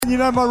You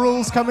know my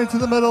rules. Come into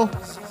the middle.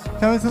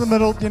 Come into the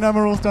middle. You know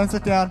my rules. Don't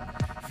sit down.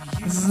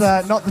 This is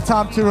not the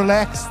time to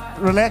relax.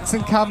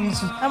 Relaxing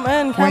comes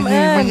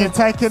when you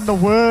take in the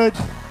word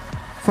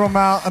from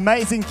our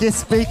amazing guest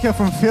speaker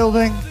from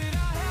Fielding.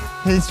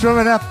 He's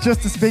driven up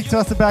just to speak to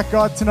us about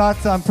God tonight,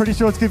 so I'm pretty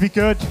sure it's going to be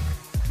good.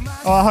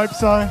 Oh, I hope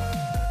so.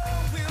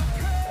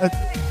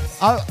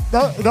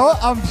 No,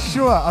 I'm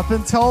sure. I've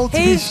been told to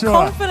be sure.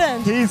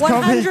 Confident. He's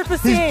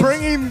 100%. He's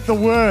bringing the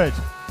word.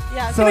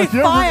 Yeah, it's so gonna if be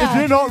you're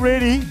fire. not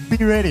ready, be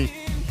ready.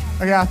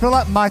 Okay, I feel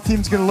like my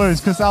team's going to lose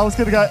because I was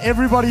going to go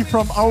everybody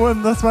from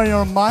Owen this way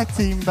on my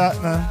team,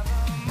 but no.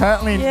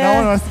 Apparently no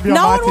one wants to be on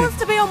my team. No one wants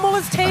to be on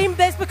Muller's team.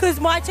 That's because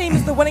my team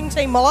is the winning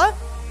team, Muller.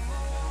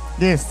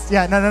 Yes.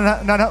 Yeah. No.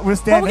 We're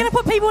standing. Well, we're going to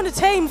put people into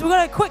teams. We've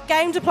got a quick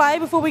game to play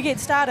before we get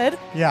started.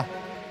 Yeah.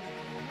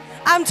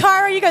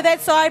 Tyra, you go that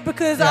side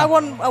because I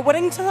want a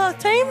winning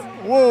team.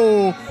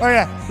 Whoa. Oh,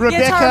 yeah.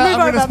 Rebecca, Tyra, I'm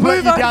going to split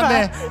you down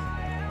there.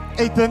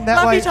 Ethan, that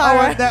Love way. you,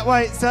 Tyra. Owen, that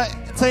way. So,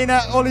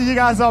 Tina, all of you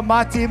guys are on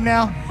my team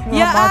now.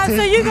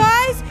 So you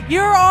guys,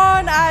 you're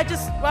on I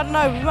don't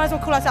know, we might as well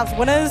call ourselves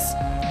winners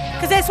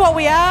because that's what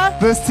we are.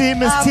 This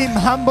team is Team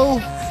Humble.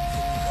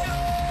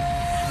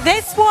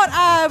 That's what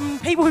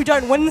people who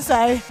don't win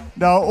say.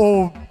 No,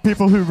 all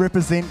people who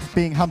represent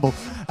being humble.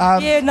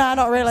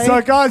 Not really.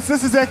 So, guys,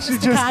 this is actually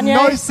Mr. just Kanye.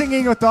 no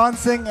singing or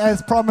dancing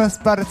as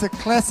promised, but it's a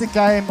classic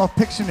game of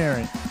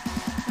Pictionary.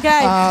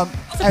 Okay.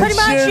 So pretty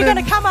much you're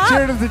going to come up.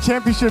 Sheridan's the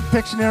championship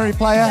Pictionary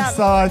player,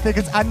 so I think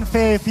it's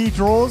unfair if he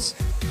draws.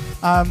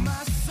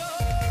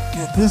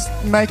 Just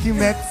making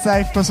that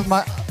safe because of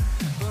I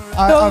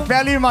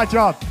value my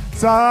job.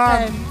 So,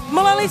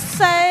 Muller, let's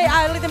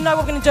let them know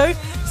what we're going to do.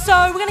 So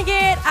we're going to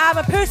get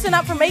a person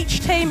up from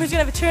each team who's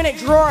going to have a turn at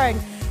drawing.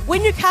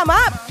 When you come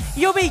up,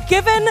 you'll be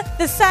given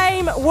the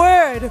same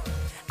word.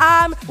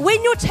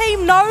 When your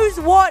team knows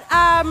what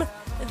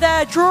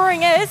the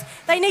drawing is,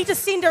 they need to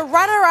send a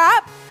runner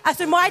up.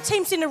 So my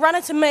team send a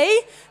runner to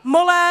me.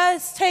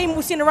 Muller's team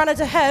will send a runner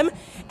to him.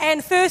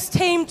 And first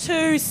team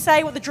to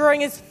say what the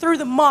drawing is through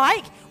the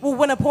mic will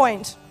win a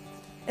point.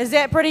 Is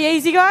that pretty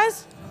easy,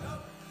 guys?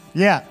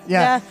 Yeah.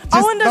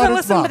 Owen doesn't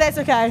listen, but that's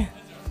okay.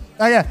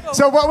 Okay,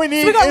 so what we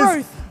need we got is...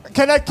 Ruth.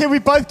 Can we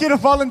both get a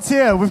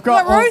volunteer? We've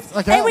got Ruth,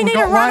 and we need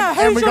a runner.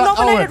 Who's your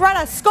nominated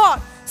runner?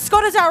 Scott.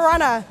 Scott is our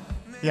runner.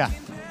 Yeah.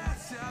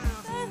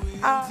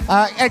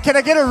 And can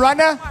I get a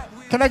runner?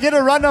 Can I get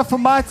a runner for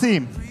my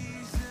team?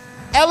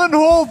 Alan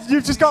Hall,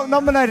 you've just got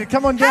nominated.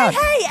 Come on down.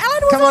 Hey,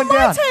 Alan was on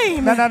my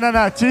team.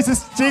 No.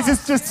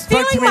 Jesus just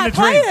spoke to me in a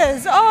dream.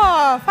 Players.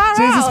 Oh, far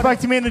Jesus out. spoke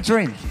to me in a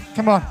dream.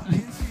 Come on.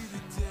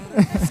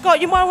 Scott,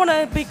 you might want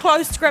to be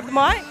close to grab the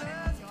mic.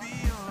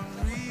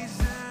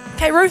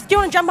 Okay, Ruth, do you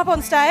want to jump up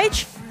on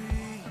stage?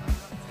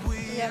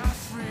 Yeah.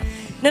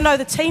 No,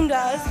 the team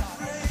does.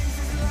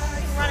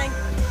 Running.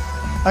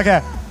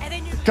 Okay. And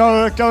then you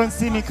Go and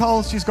see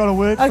Nicole. She's got a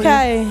word for you.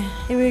 Okay,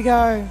 here we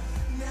go.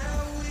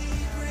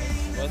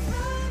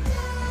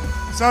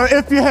 So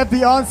if you have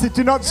the answer,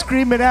 do not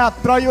scream it out.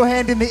 Throw your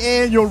hand in the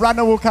air and your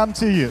runner will come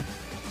to you.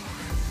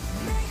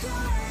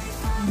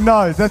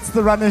 No, that's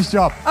the runner's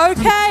job.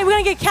 Okay, we're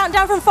going to get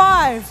countdown from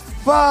 5.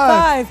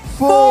 5,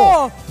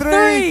 4,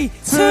 3,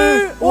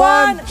 2,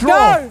 1,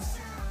 draw. Go.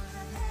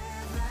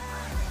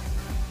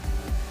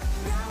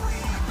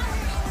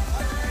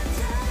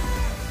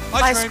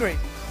 Ice cream.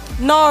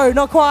 No,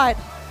 not quite.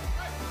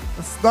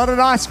 It's not an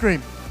ice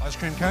cream. Ice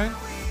cream cone.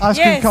 Ice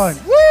Yes. cream cone.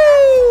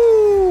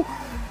 Woo!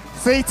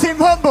 See, Team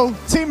Humble.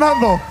 Team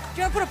Humble. Do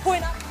you want to put a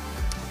point up?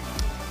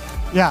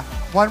 Yeah,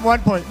 one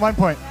point.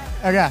 Okay.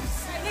 Okay,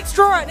 next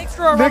drawer. Next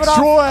rub it off.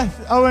 drawer.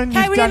 Owen, Okay,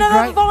 you've we need done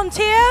another great.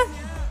 volunteer.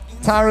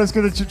 Tara's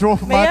going to draw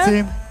for my Mia?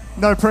 team.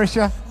 No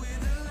pressure.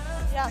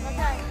 Yeah,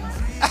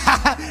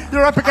 okay.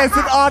 You're up against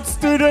an art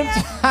student.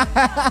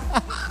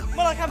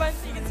 Well, I come in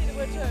so you can see the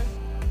word too.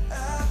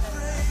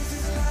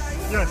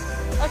 Yes.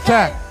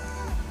 Okay.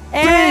 3,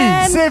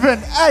 And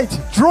 7, 8.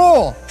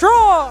 Draw.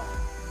 draw.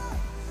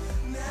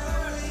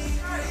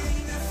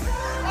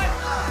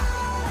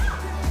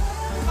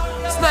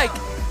 Snake.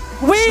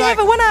 We Snake. have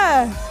a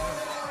winner.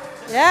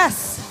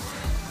 Yes.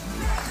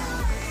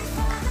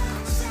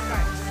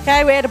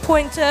 Okay, we had a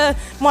point to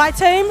my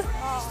team.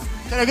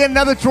 Can I get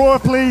another drawer,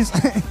 please?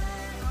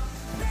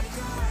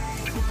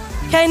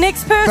 Okay,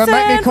 next person Don't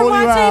make me call from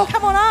my you team, out.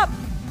 come on up.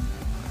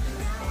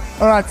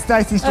 All right,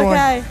 Stacey's drawing.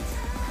 Okay.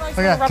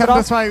 Okay, Rub it come off.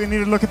 this way. We need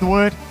to look at the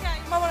word. Okay,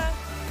 you might wanna...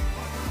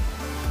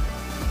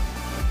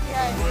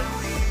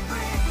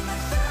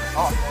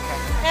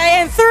 Okay,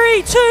 and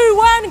 3, 2,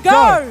 1, go.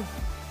 Go.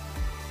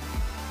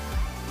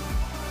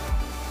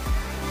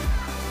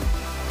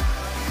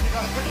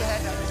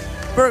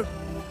 Brew.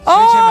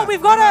 Oh,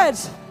 we've got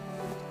it.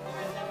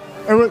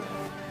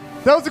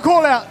 That was a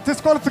call out.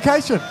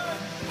 Disqualification.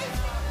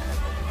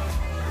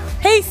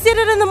 He said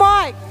it in the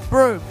mic.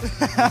 Brew.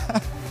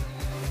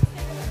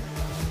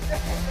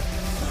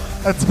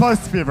 It's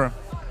supposed to be, bro.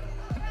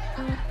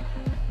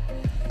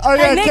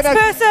 Okay, next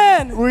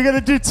person. We're going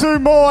to do 2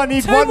 more. I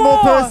need 2 one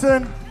more more.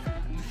 person.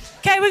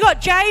 Okay, we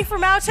got Jay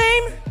from our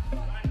team.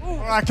 All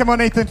right, come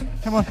on, Ethan.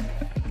 Come on.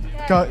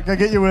 Go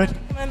get your word.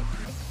 Come in. 3,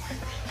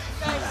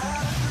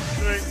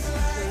 2,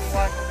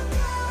 1.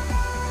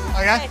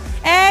 Okay.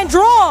 And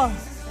draw.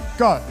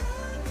 Go.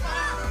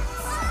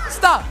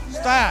 Stop.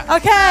 Start.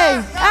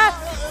 Okay.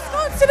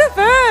 Scott's did it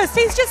first.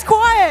 He's just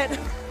quiet.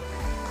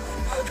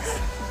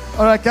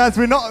 All right, guys,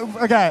 we're not...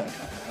 Okay.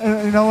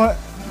 You know what?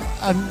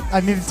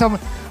 I need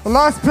someone... The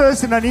last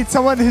person, I need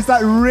someone who's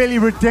like really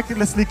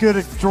ridiculously good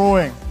at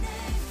drawing.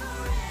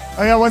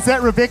 Okay, what's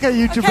that, Rebecca?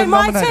 You've been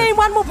nominated. My team,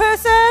 one more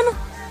person.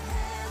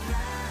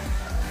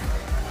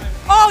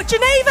 Oh,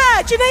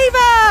 Geneva!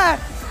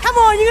 Come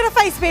on, you got a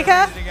face,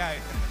 Becca.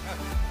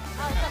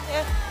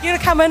 You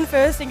gotta come in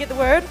first and get the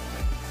word.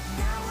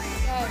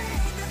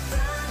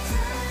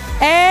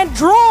 And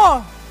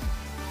draw.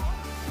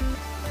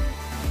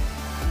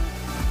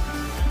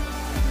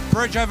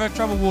 Bridge over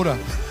troubled water.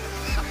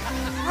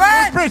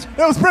 Right. Bridge.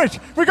 That was bridge.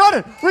 We got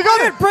it.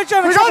 Bridge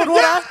over troubled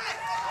water.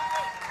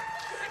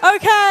 Yeah.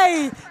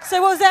 Okay.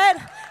 So what was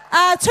that?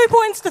 2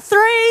 points to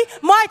 3.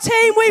 My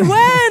team, we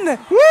win. Yes,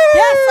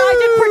 I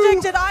did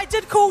predict it. I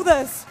did call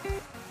this. Can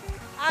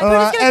we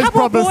just get a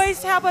couple of boys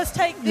to help us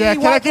take the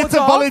can I get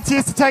some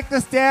volunteers to take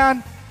this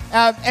down?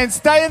 And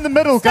stay in the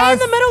middle, guys.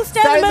 Stay in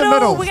the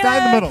middle. We're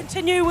going to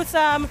continue with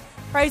some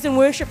praise and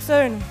worship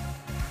soon.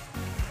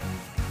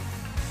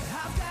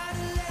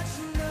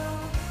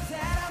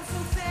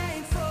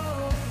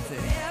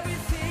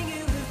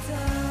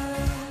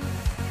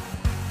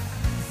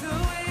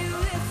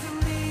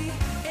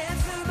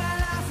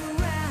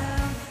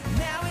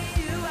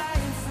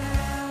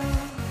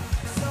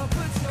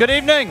 Good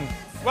evening.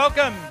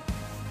 Welcome.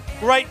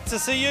 Great to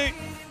see you.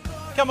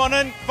 Come on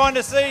in, find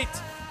a seat.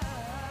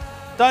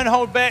 Don't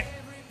hold back.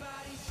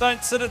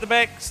 Don't sit at the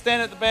back,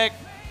 stand at the back,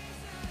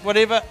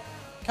 whatever.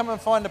 Come and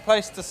find a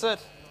place to sit.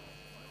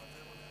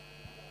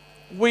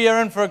 We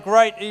are in for a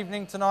great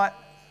evening tonight.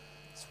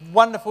 It's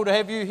wonderful to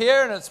have you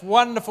here, and it's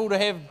wonderful to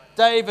have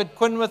David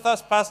Quinn with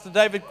us, Pastor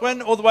David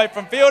Quinn, all the way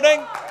from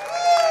Fielding.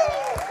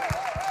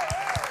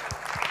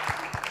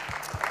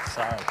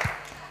 Sorry.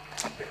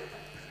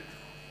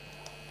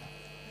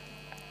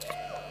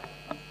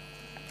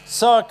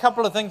 So a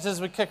couple of things as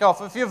we kick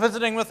off. If you're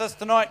visiting with us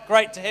tonight,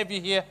 great to have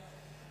you here.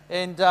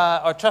 And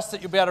I trust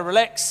that you'll be able to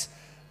relax.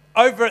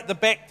 Over at the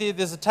back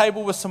there's a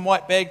table with some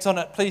white bags on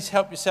it. Please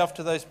help yourself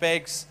to those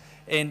bags.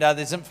 And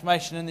there's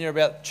information in there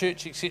about the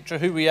church, etc.,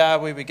 who we are,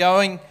 where we're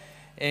going.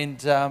 And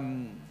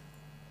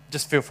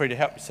just feel free to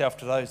help yourself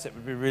to those. That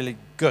would be really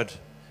good.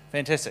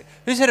 Fantastic.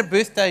 Who's had a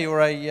birthday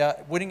or a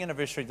wedding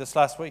anniversary this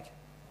last week?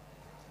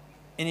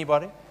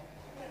 Anybody?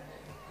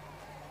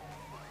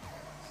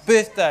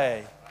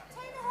 Birthday.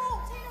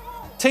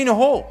 Tina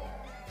Hall.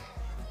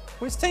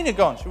 Where's Tina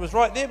gone? She was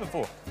right there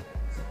before.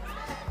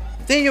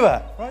 There you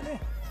are, right there.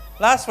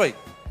 Last week.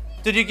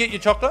 Did you get your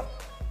chocolate?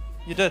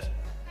 You did.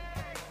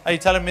 Are you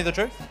telling me the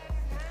truth?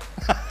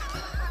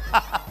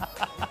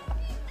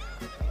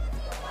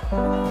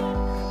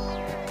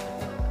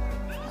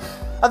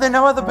 Are there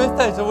no other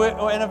birthdays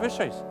or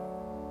anniversaries?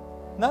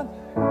 None?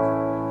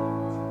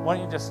 Why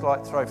don't you just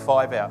throw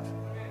 5 out?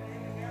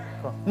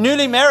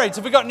 Newly married.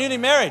 Have we got newly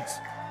married?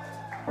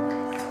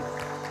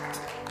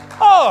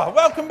 Oh,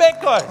 welcome back,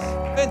 guys.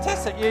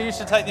 Fantastic. Yeah, you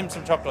should take them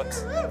some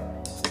chocolates.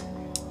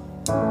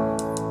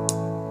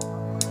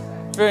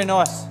 Very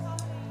nice.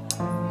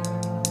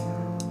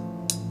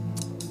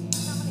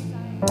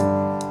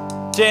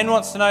 Jan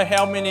wants to know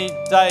how many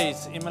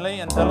days,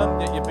 Emily and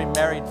Dylan, that you've been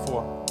married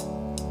for.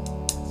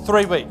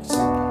 3 weeks.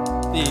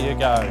 There you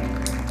go.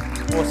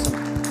 Awesome.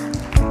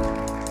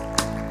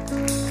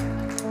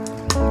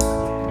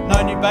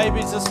 No new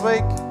babies this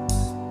week?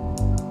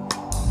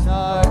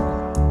 No.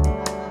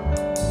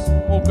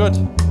 All good.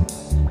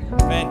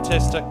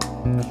 Fantastic.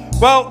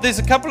 Well, there's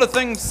a couple of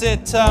things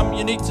that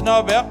you need to know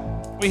about.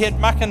 We had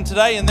muckin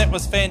today, and that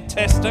was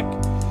fantastic.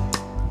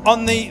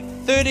 On the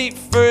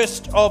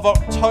 31st of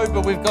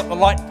October, we've got the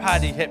light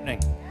party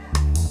happening.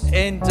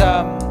 And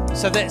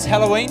so that's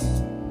Halloween,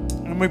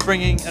 and we're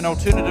bringing an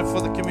alternative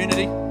for the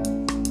community.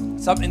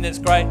 Something that's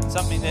great,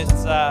 something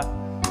that's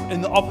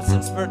in the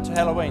opposite spirit to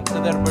Halloween.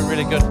 So that'll be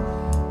really good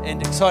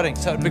and exciting.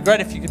 So it'd be great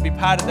if you could be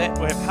part of that.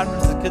 We'll have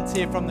hundreds of kids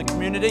here from the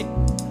community.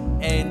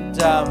 And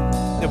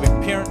there'll be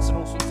parents and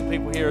all sorts of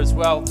people here as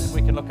well, and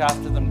we can look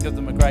after them, give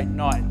them a great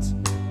night.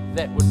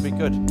 That would be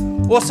good.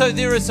 Also,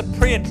 there is a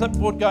prayer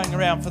clipboard going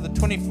around for the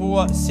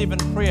 24/7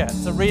 prayer.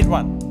 It's a red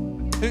one.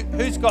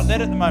 Who's got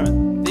that at the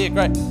moment? There,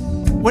 great.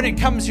 When it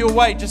comes your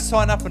way, just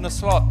sign up in a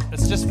slot.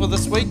 It's just for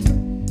this week,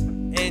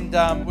 and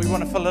we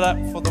want to fill it up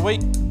for the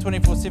week,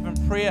 24/7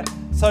 prayer.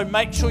 So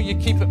make sure you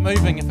keep it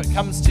moving. If it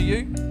comes to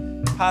you,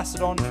 pass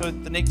it on to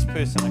the next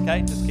person,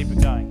 okay? Just keep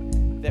it going.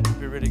 That would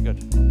be really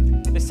good.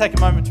 Let's take a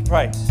moment to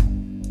pray.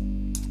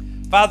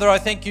 Father, I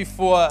thank you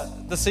for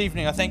this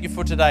evening. I thank you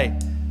for today.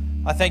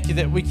 I thank you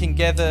that we can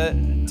gather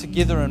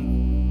together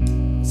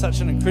in such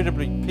an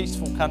incredibly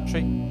peaceful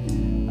country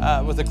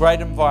with a great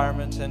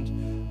environment. And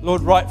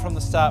Lord, right from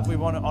the start, we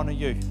want to honour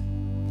you.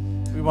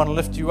 We want to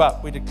lift you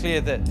up. We declare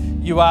that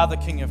you are the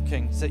King of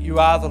Kings, that you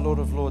are the Lord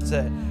of Lords,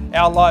 that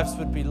our lives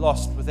would be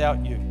lost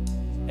without you.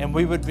 and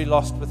we would be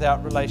lost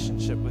without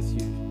relationship with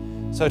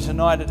you. So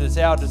tonight it is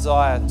our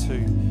desire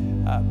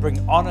to bring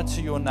honor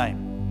to your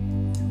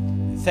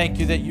name. Thank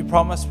you that you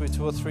promised where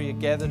 2 or 3 are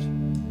gathered,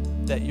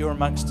 that you're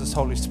amongst us,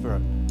 Holy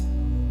Spirit.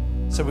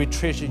 So we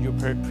treasure your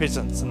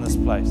presence in this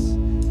place,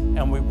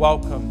 and we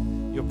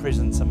welcome your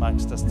presence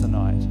amongst us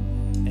tonight.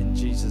 In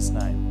Jesus'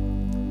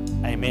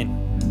 name,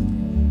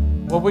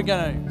 amen. Well, we're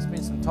going to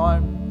spend some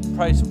time,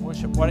 praise and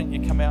worship. Why don't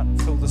you come out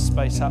and fill this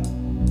space up?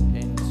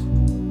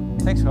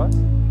 And thanks, guys.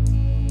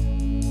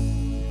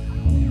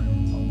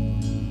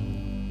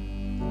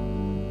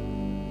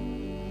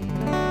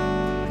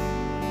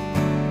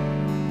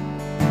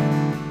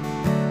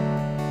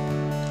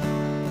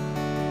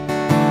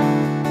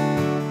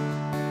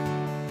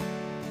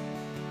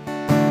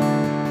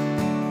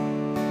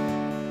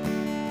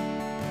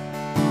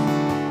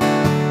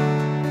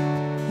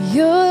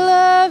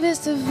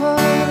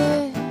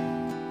 Devoted,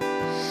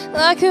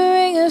 like a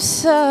ring of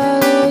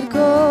solid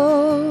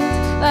gold,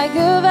 like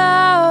a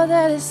vow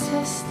that is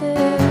tested,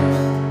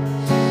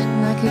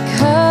 like a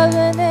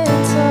covenant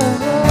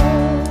of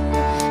old.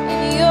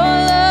 And your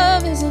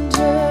love is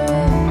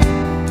enduring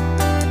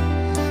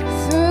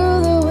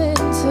through the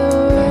winter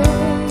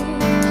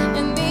rain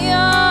and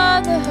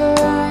beyond the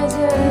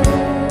horizon.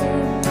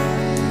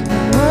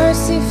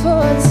 Mercy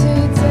for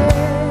today,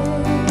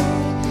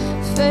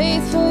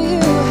 faithful you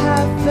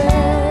have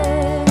been.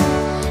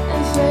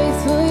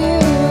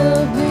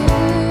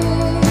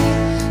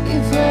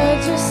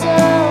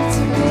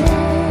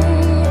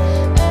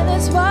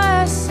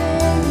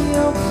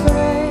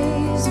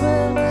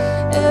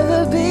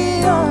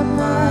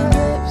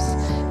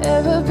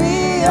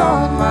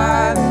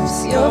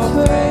 Your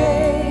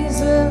praise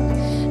will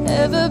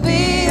ever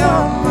be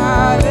on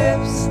my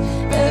lips,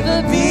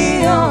 ever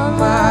be on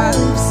my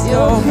lips.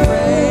 Your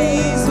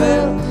praise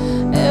will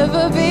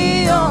ever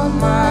be on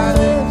my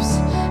lips,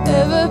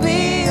 ever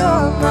be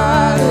on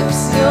my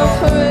lips. Your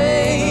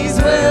praise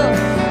will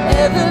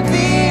ever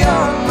be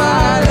on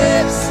my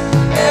lips,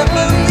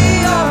 ever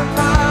be on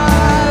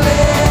my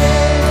lips.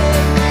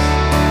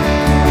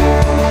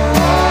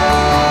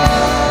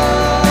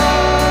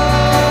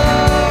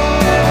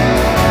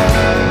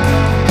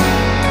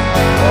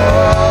 Oh,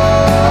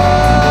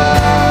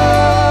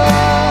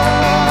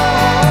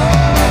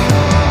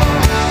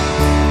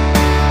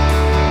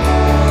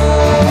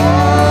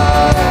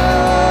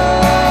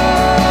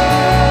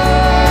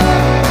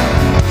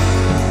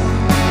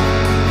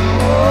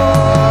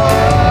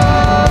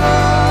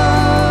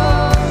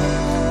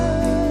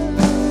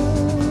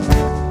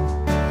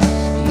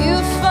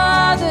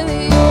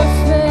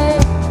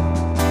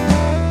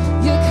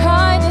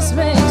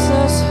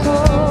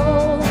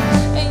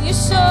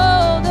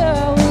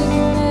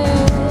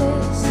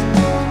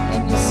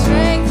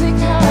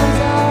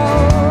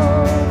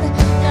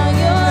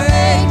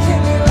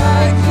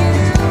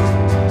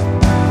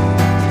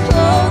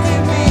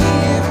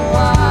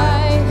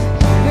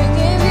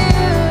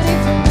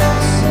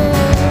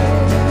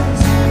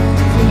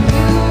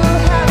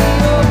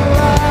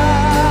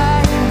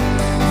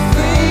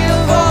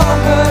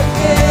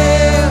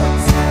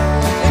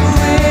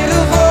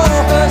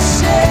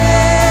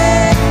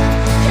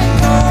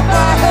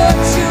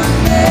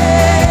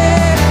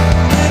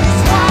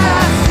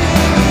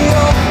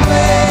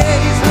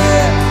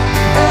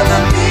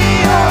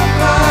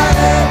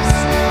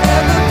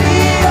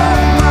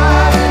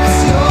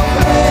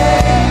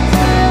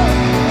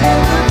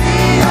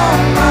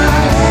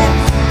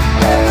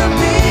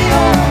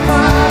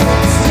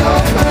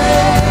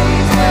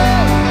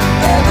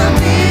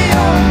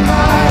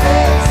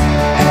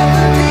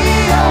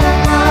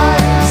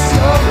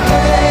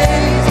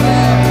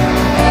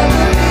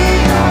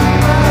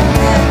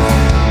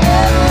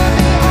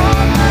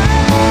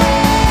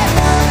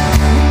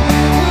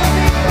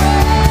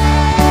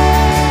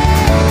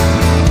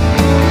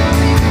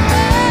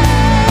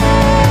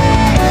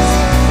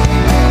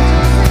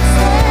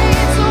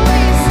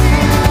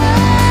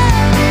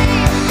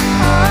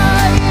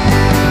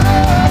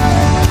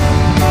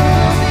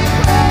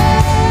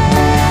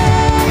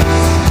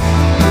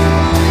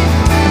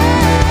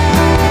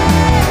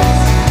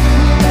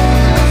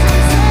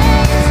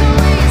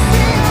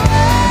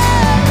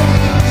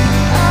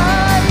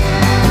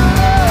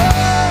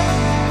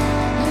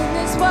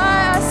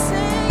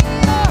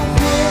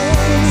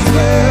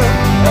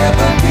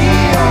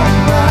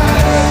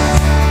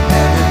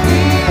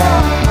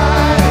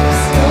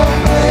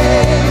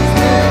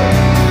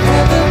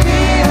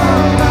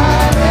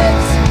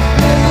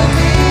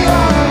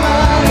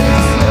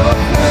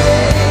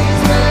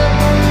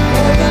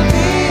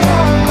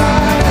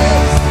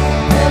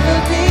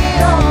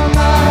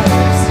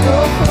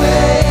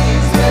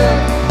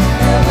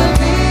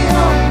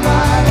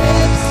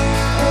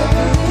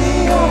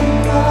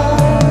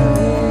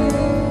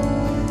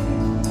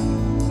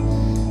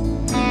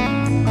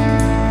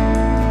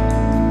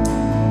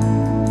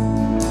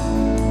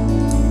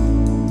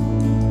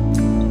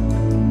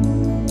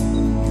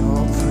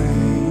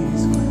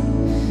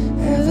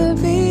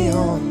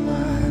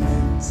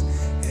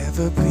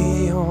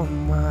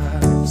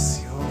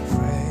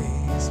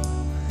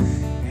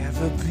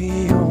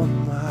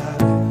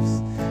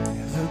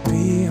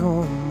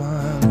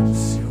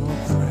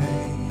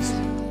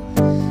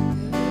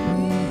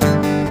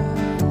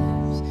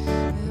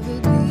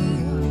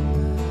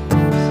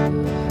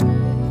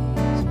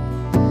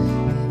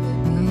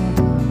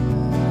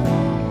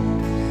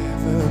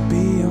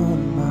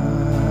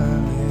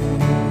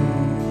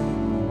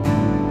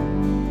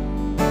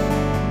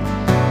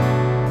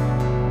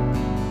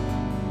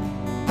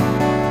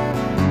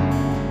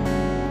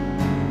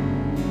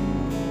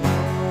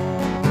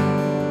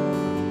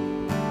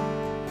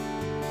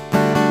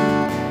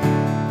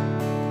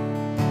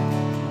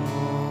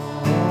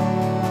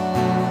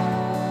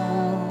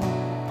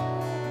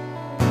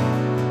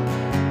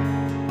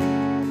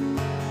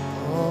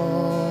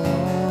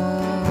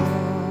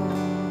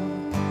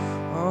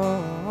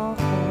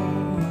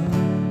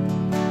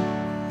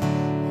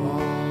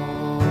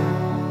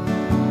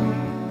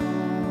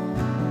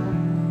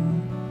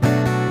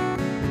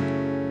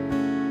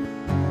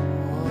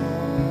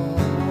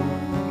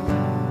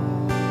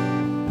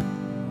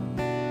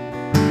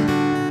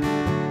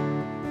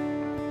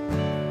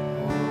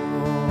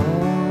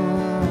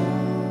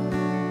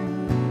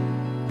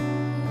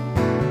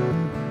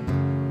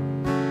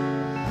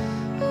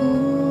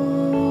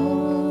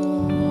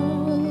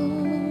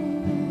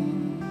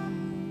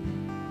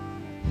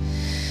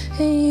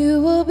 and you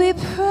will be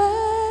praised,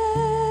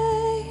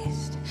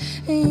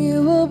 and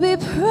you will be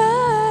praised.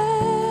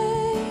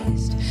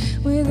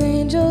 With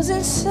angels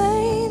and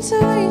saints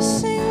we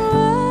sing,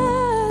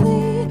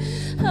 worthy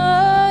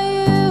are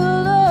you,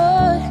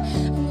 Lord.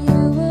 And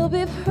you will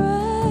be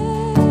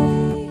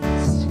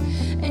praised,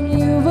 and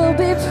you will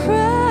be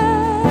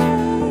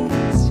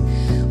praised.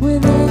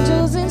 With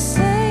angels and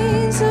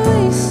saints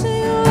we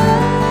sing,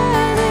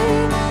 worthy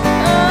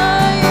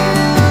are you,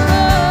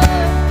 Lord.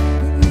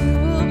 And you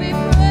will be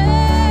praised,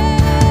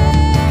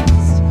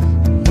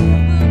 and you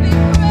will be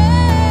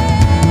praised.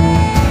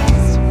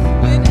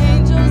 With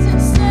angels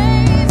and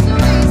saints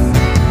we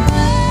sing,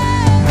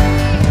 worthy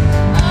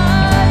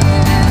are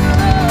you,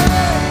 Lord.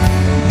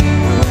 And you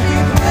will be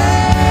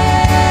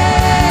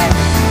praised,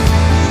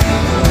 you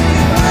will be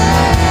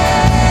praised.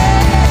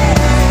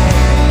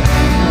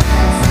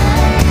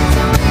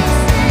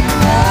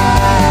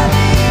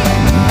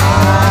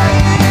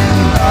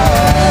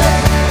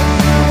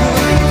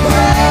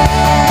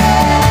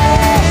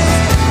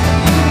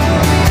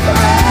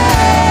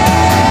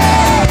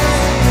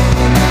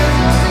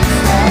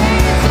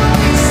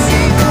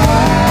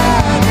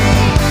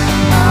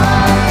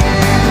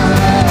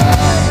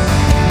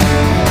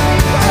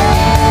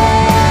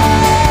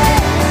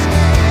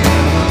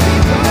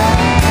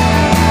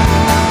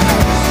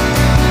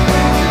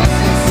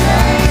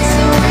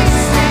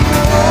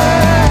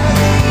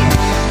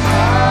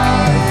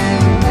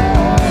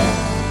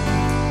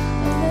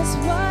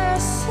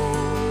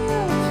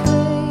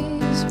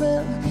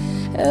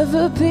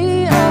 Ever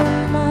be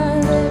on my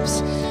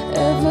lips,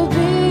 ever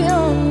be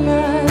on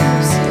my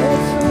lips. Your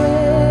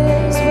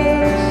praise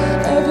will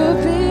ever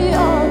be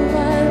on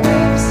my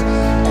lips,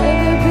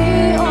 ever be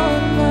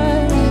on my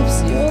lips.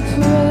 Your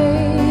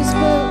praise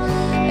will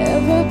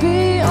ever be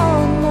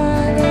on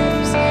my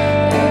lips,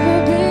 ever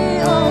be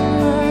on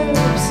my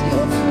lips.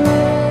 Your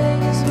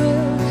praise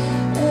will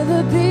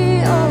ever be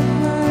on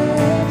my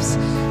lips,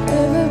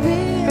 ever be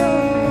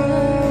on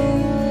my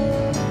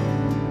lips.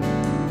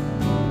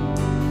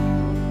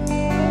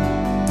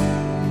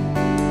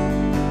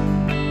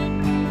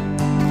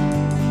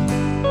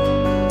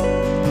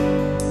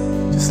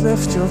 Just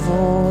lift your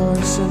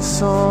voice in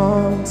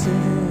song to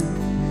Him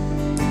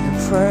and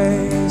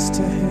praise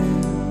to Him.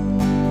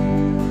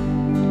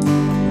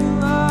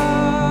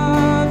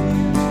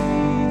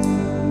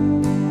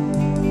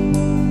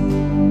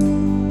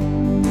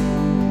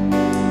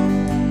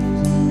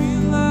 We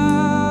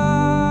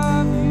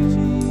love you,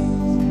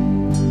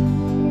 Jesus.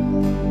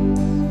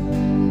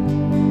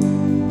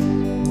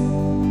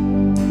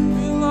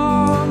 We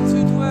long to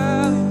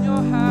dwell in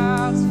your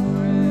house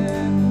forever.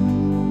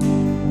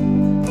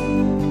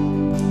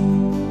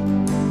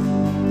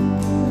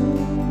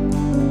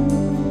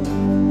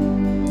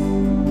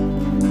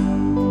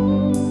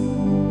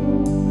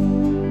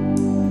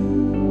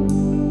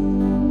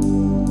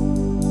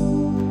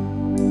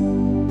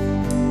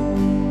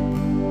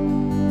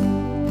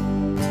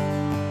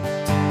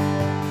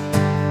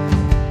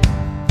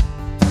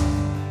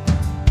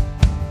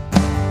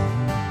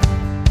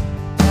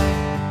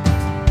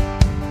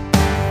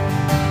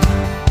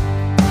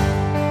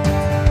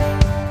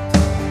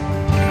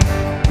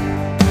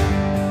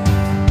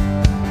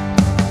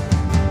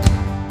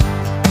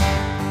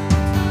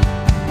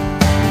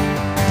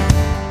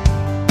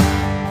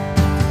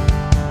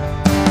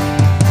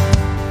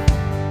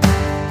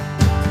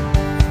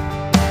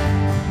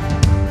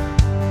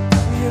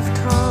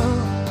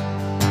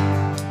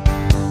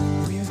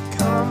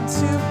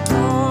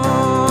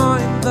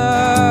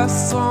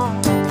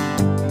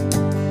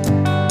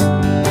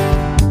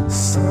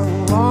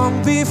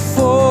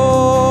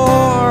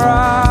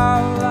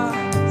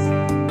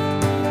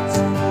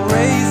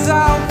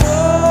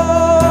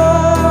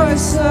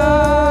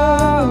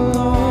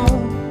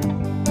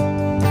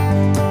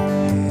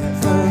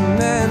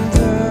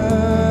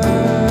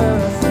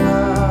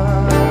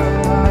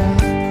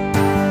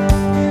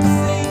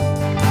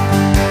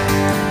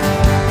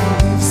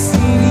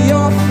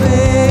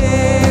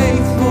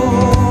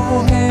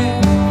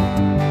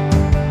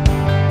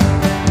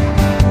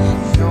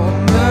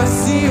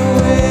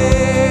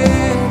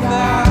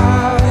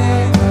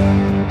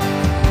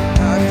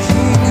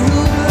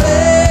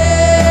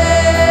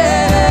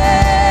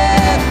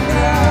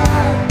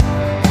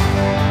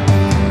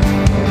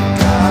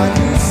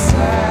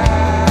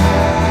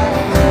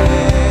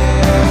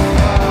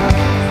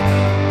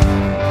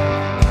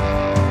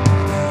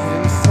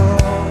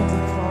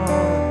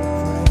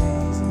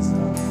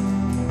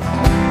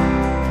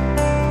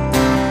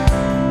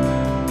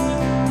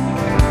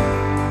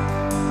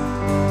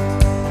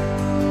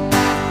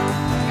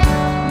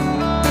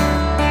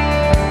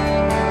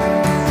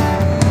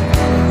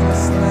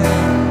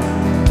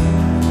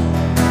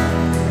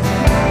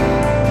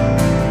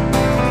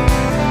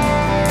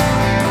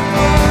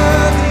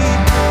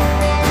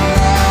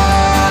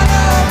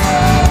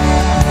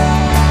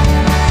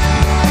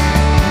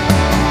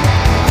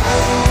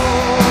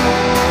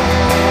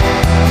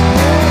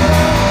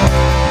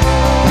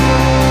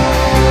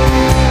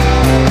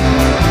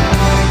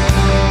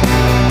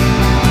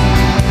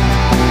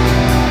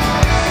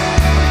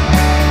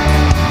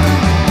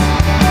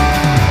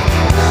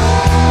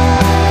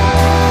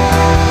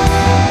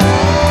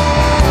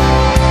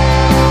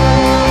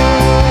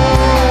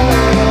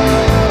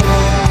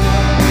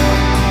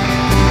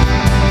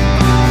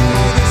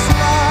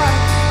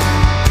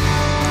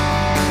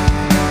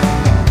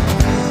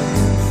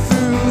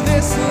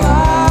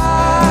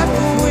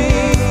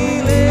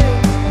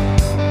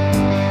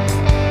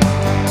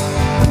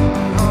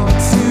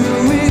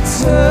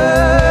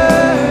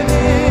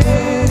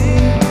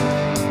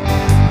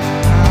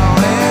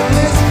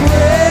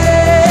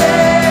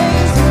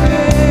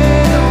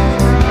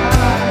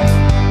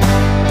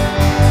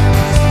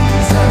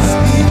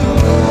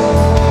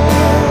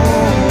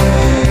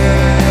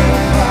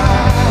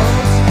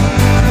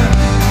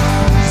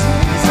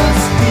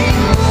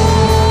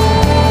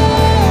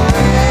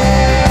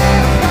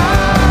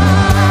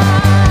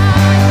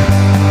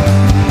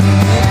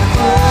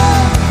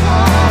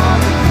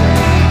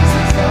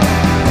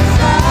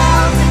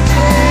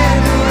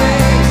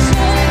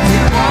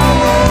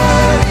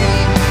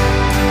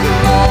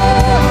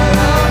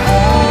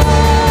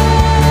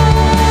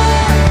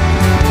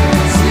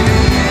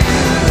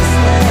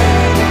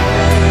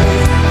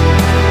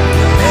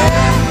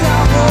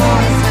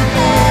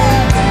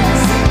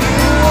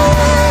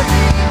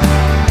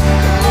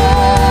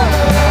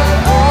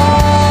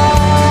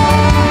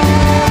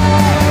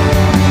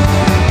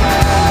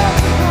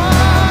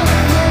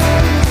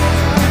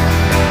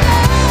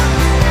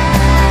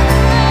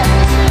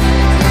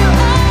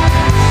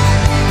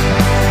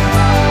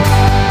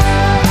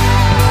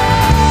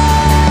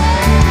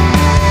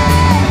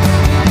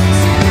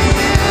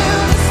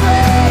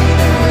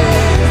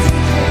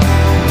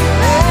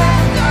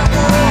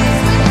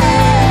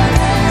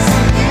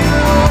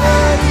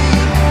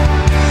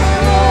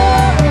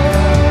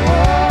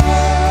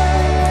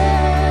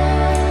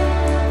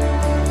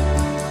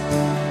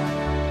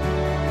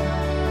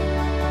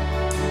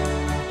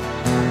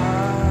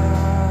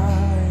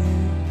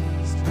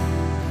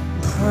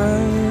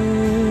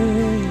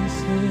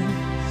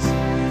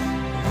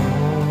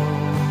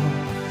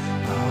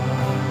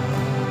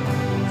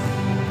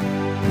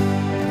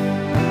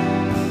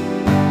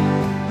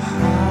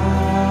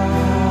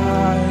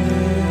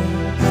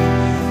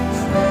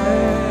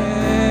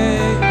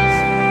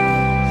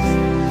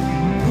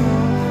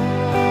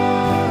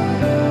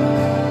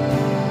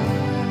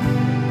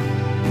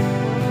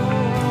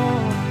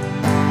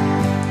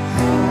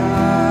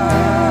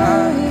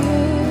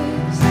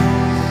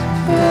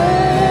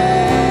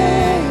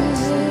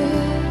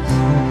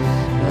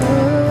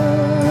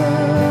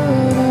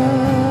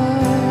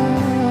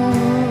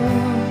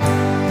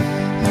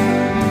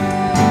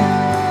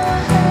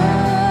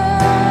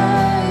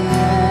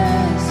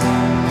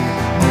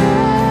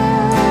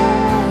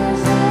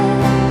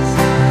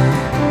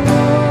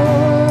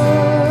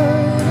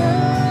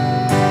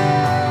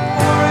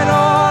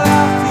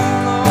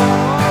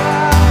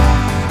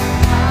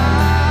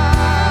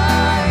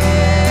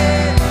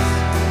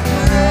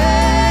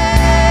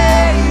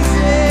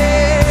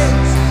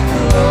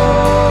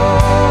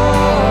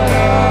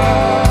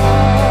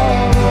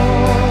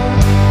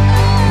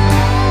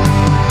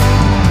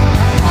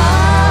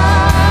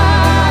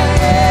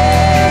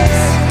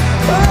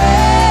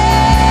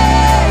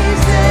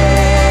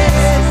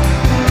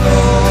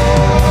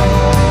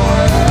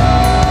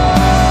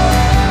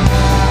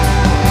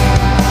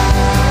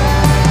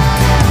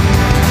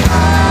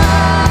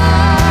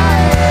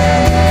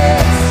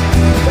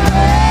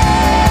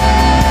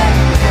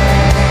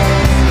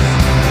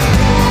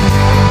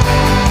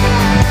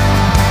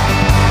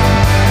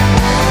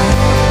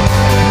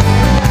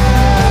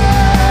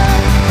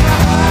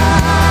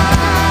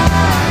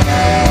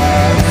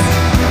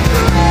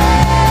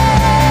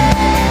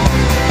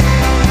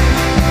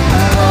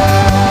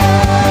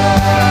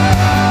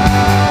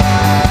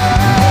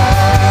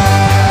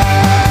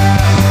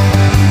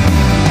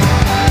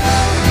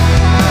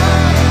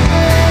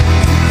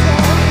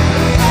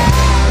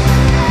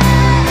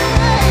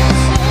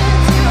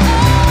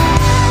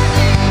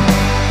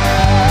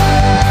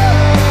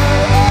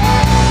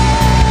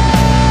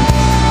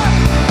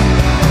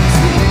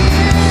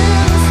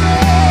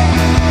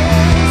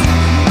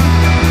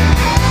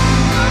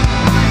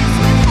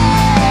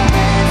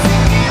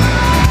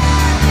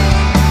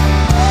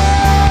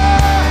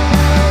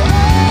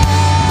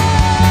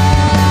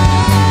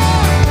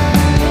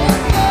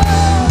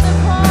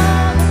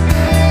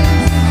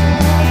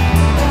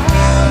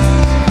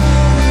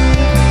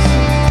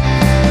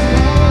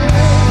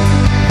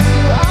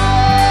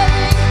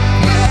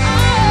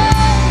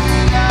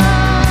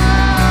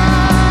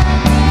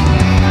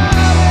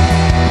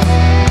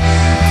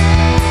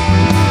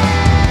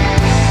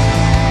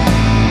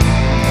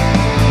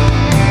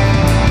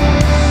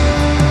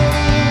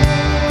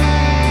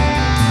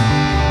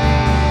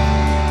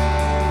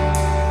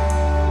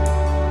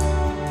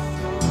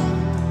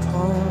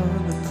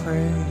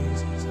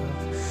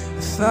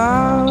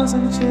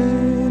 1,000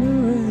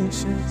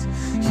 generations.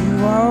 You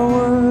are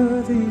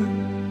worthy,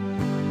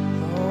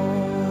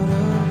 Lord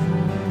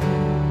of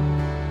all.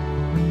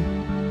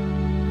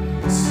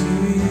 To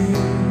you,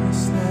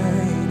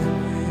 slain and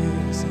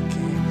risen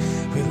King,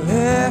 we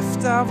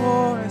lift our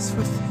voice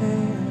with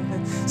him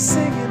and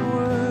singing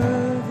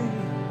worthy,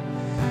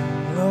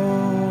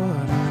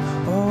 Lord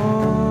of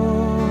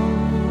all.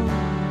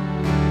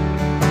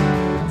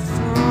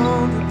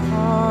 Throned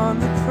upon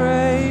the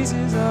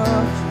praises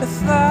of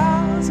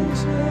 1,000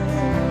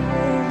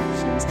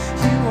 generations,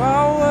 you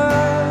are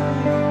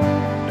worthy,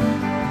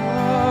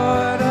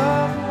 Lord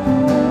of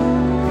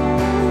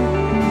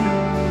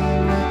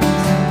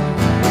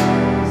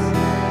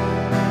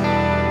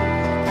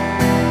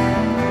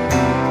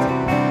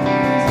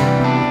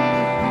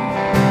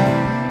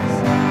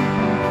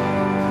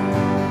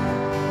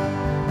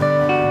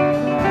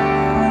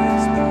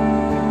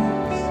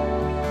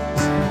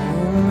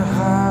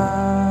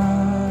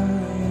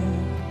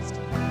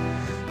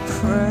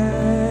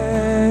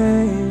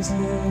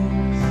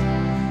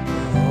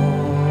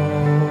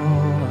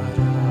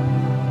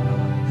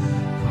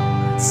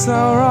it's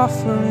our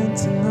offering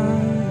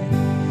tonight.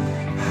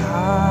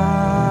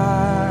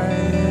 Highest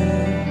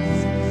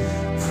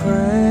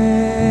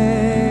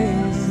praises,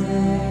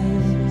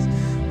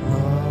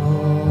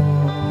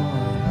 Lord.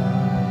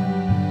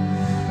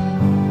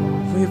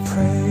 We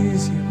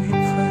praise you, we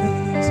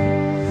praise you.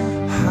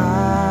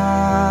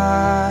 Highest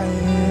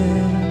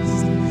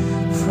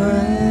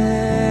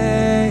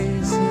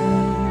praises,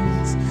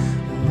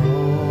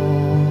 Lord.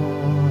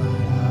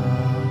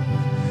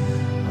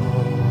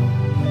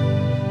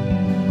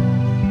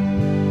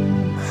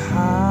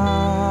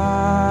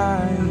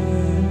 Highest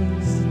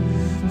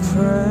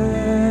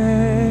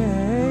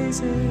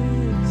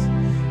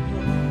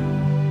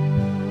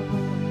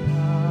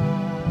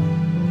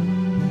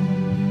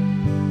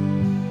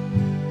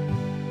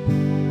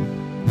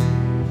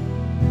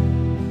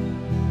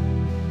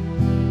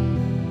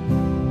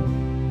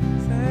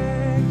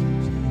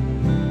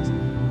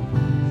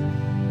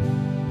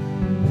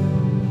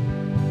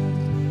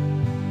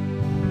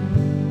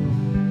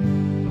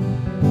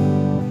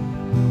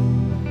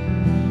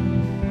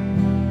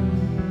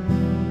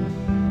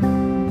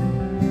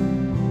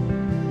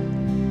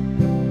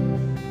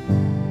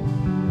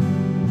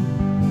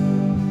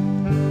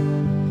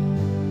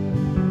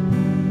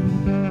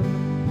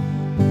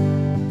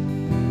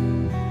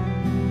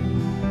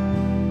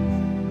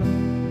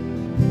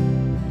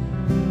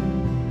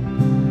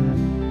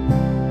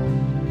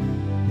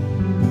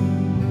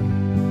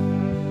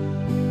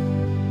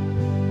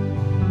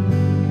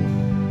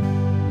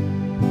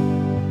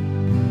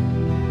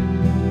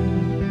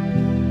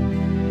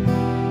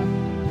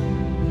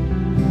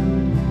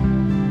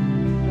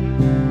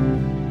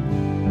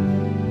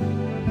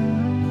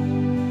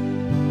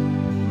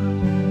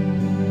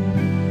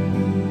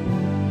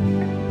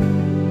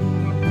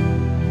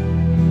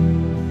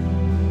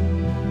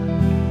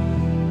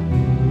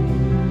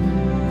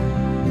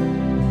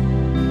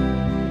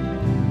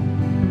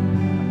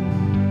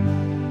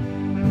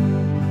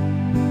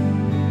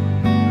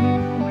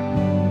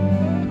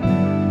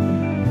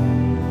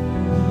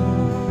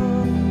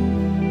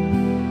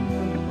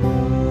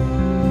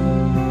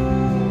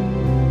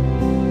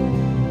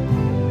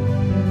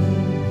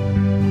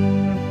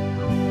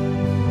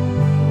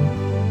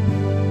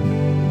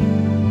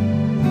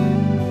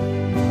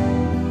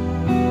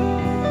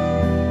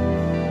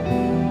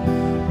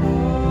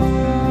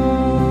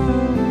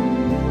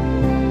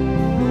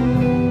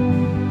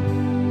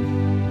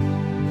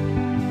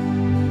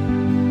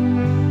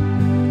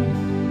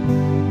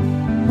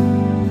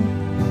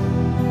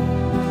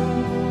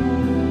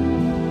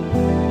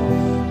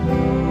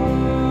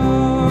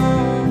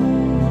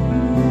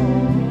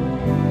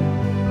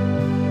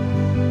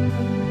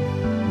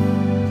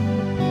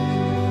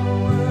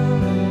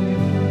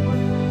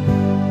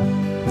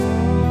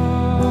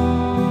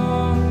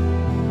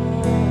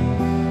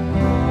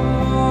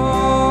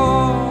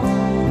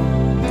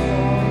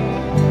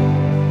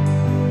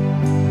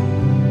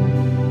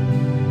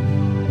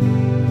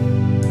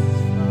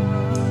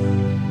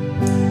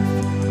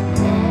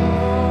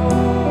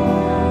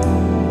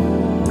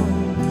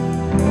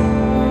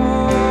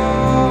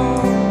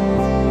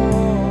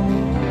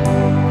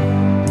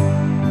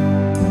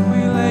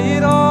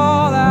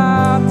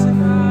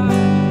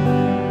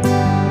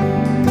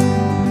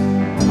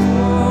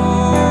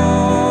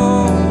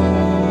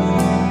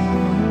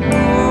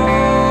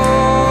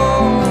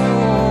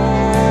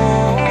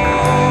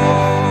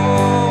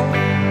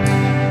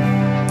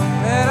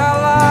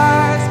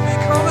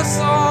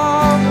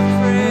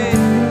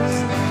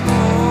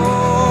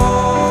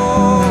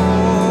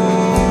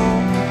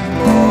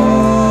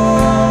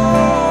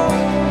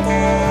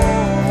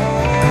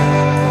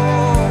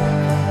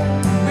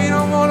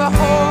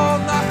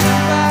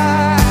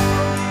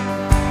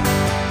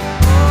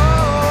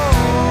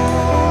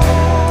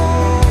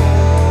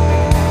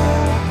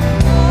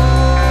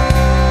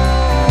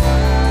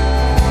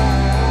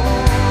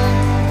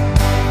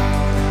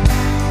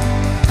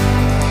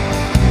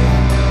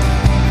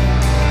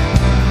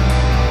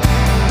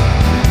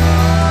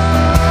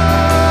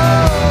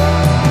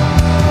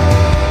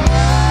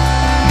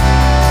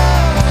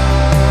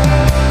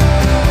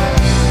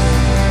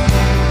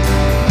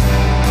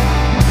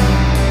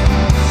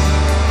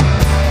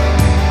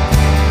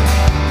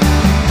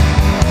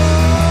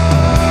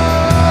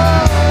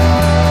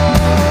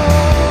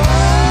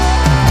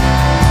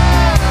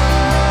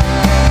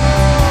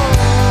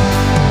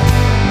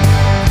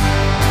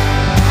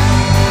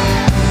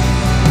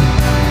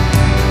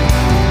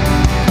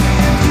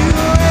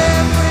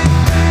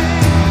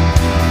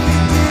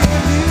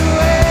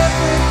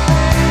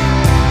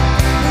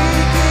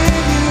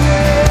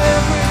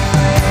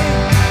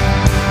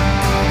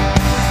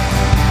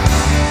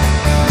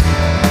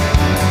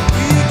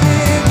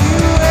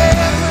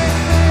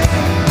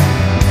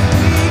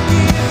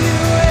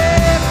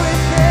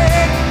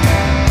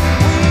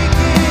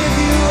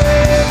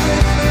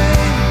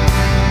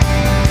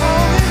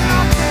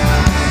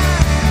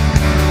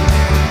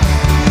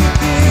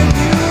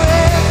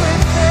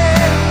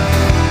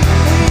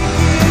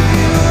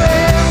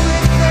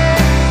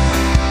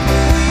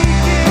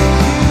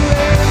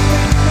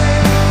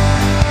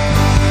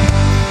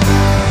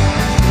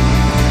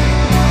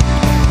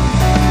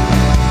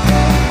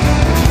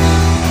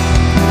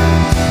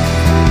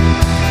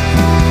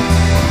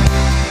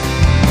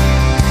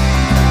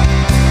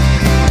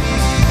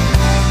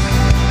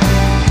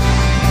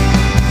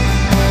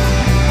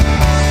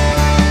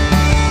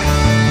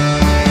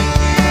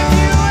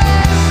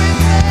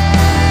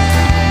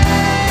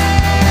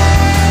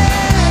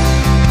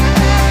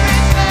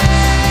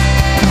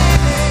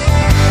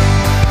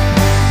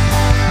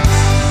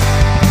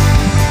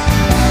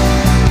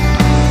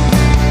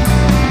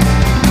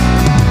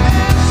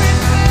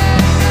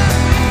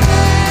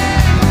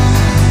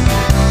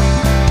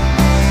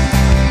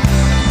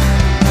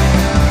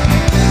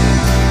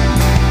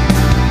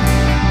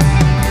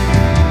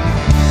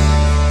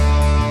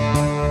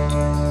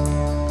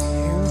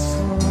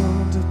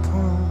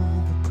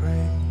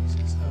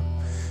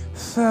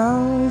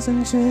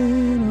thousand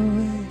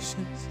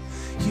generations.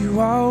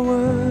 You are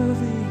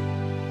worthy,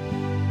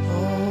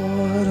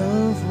 Lord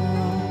of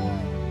all.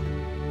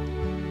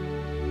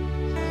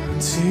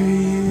 Unto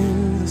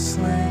you, the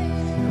slain,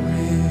 the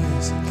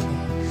risen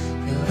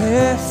King, we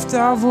lift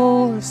our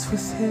voice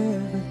with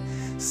heaven,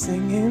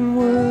 singing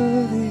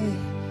worthy,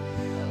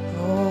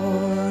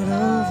 Lord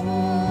of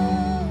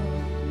all.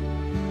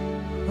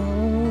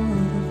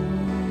 Lord of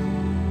all.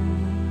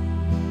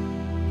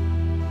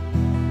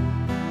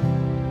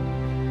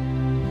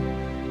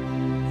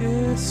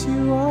 Yes,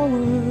 you are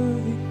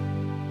worthy.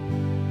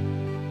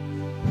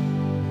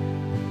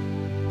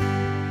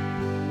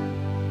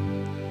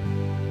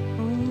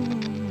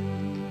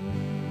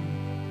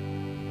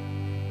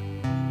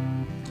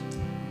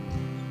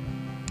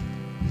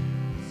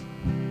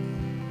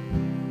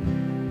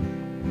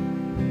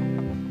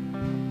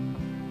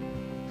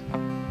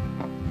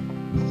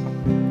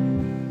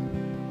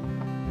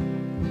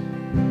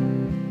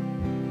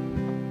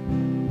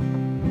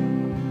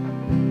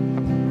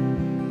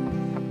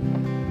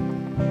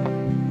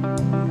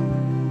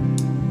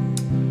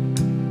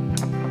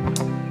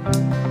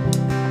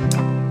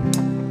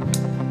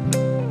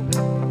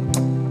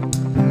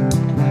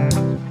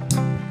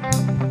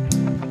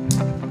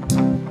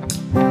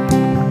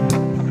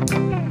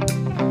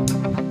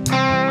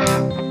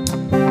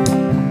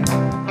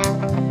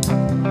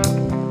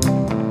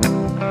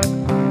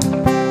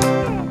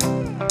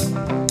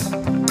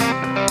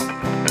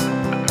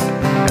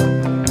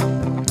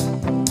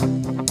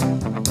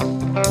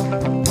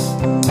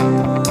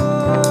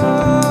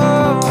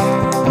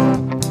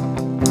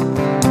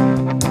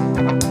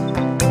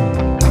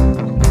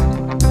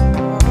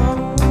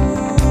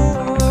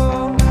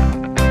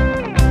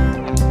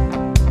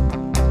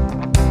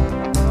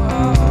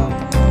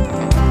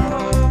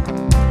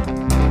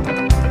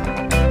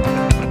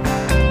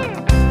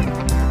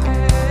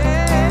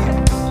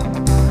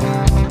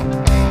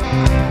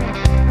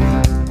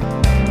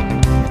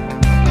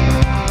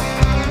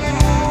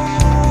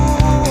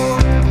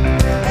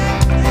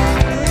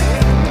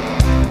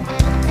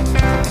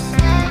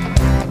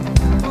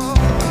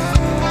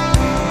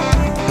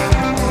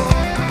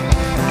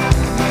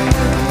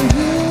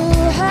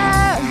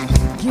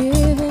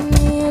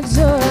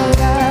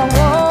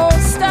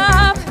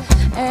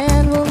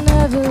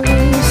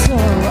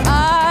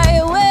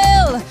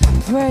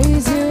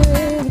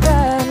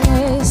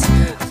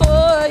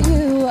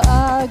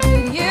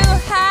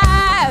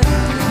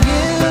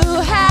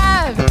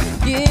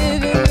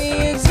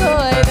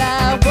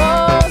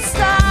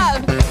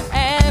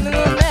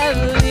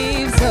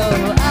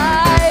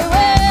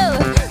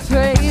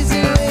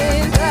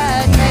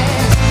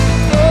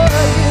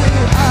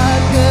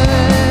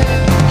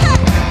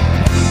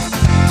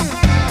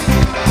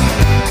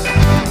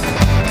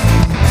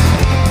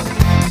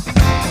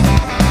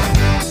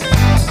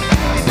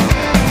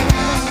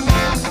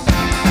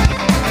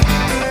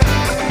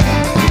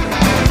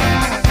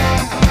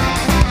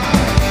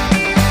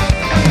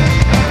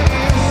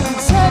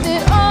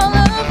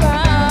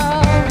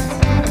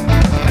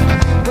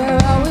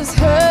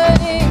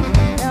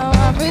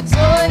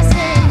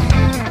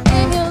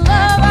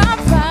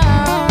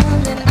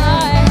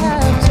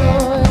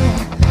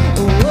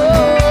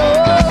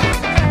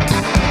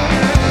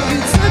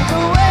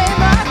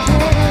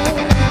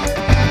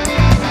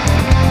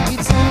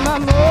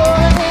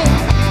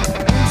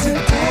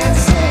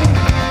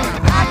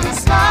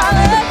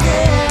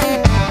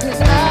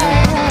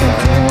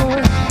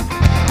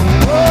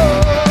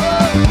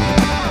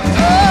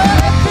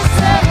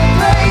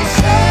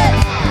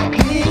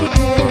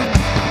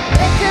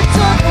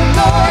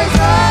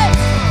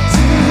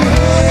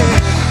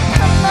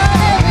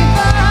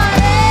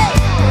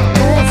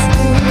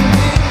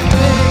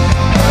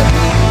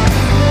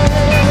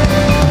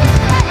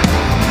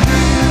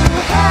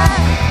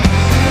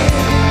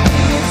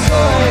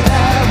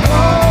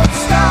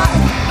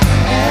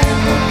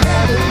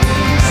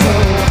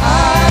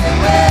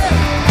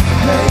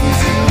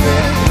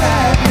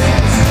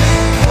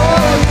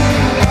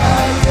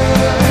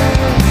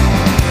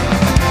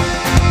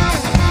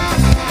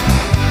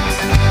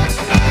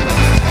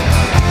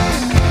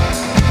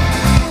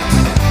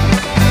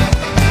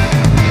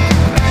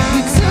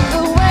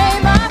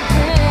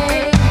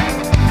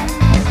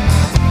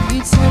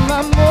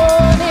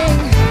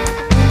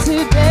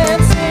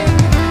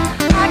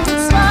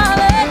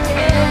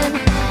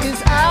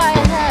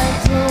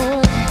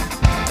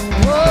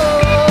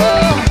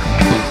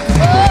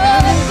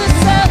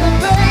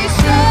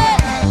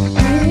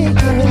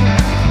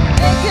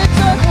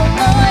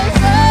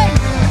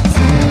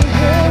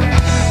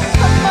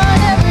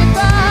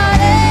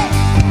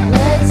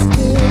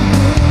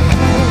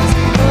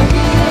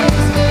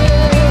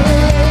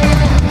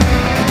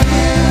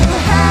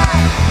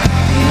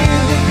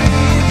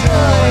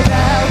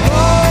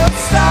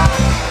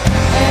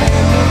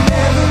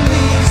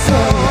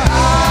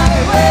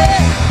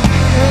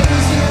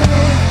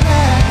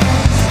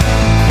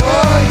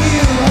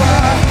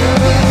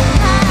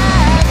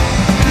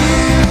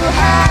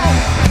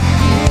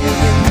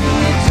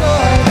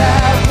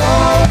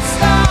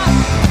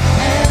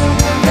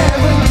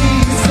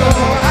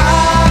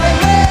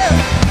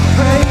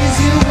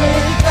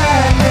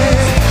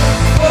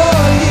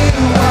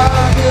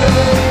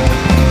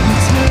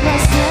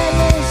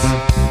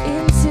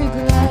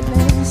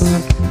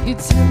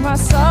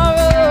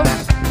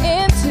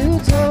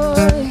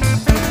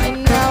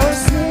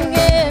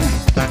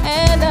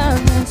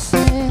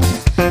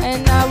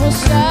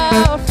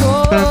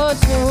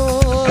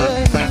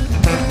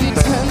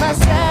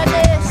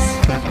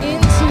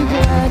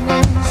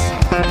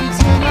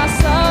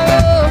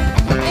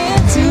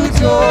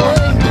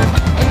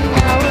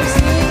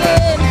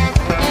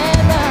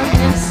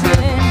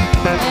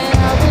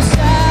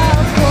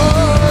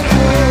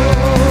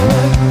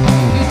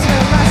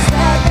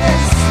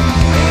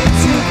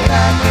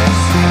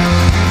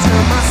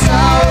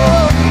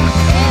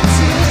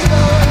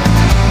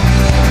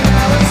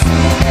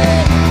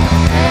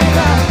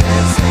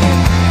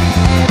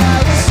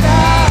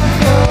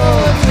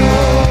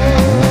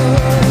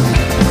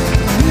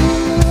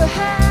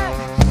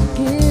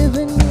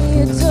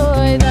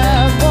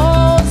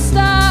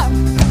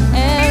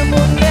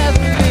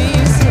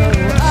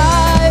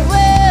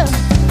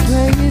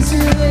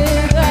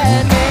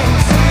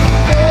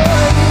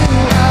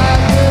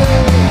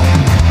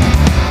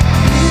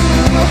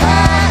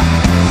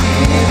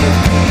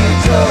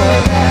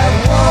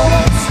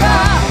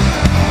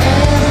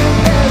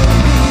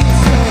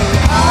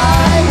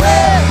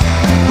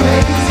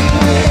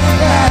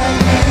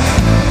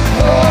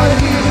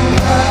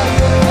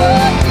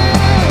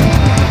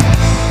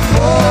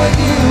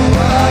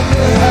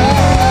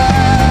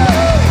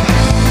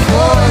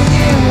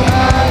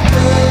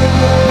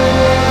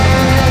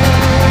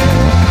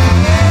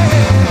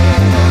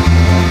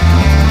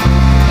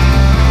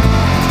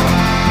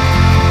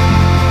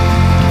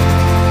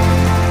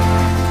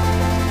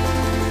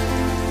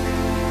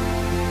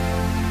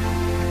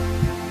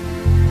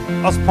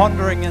 was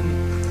pondering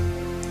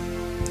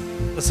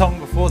in the song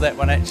before that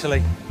one,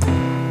 actually.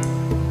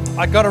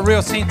 I got a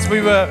real sense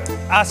we were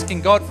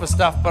asking God for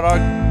stuff, but I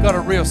got a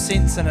real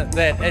sense in it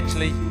that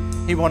actually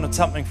He wanted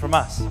something from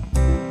us.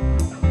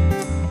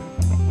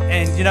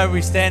 And you know,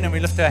 we stand and we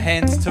lift our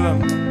hands to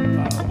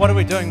Him. What are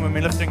we doing when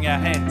we're lifting our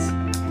hands?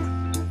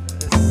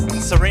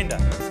 It's surrender.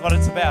 That's what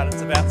it's about.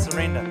 It's about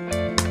surrender.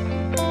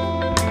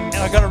 And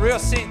I got a real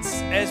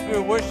sense as we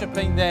were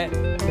worshipping that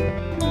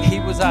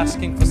He was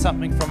asking for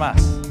something from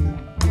us.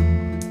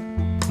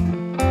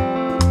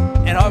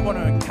 And I want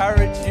to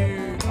encourage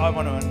you, I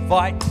want to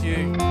invite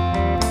you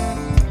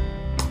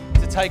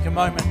to take a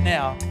moment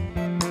now,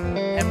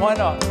 and why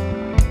not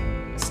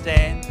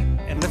stand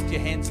and lift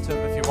your hands to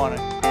Him if you want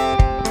to,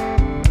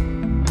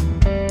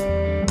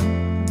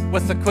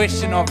 with the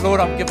question of, Lord,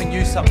 I'm giving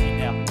you something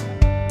now.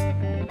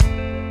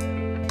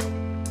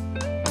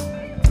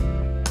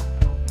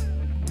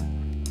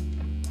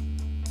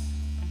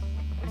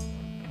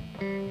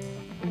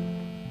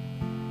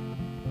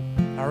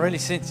 I really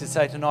sense you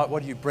say tonight,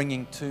 what are you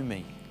bringing to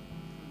me?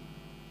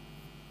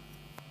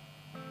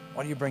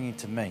 What are you bringing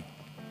to me?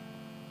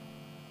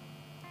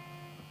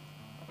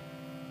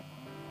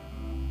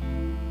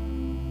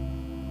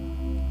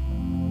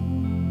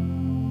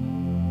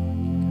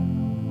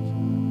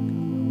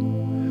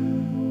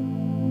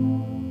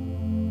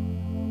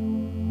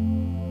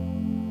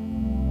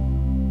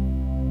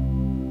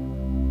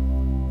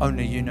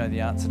 Only you know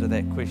the answer to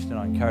that question.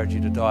 I encourage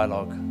you to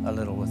dialogue a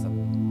little with Him.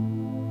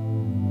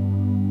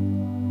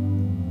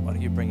 What are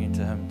you bringing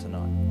to Him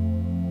tonight?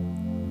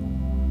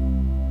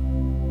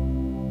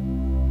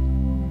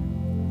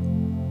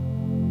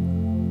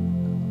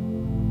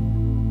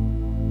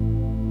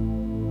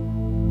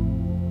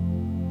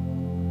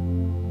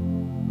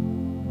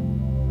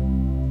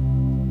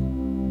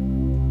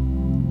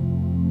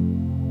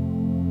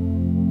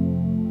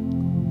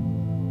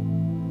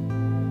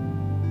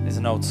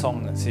 An old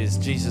song that says,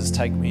 Jesus,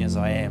 take me as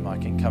I am, I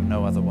can come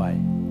no other way.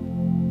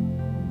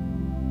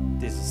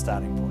 There's a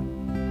starting point.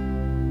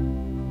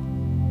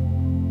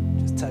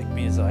 Just take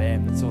me as I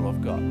am, that's all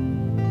I've got.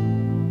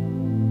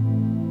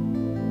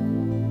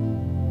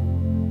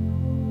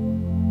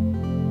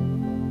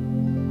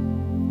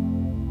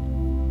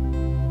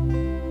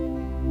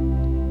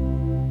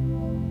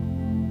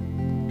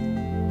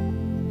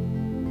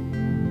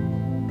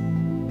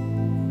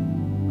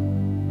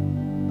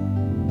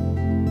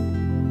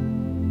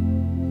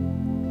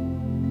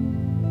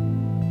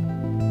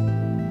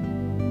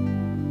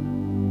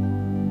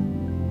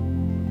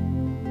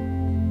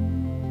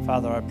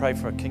 Father, I pray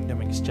for a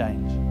kingdom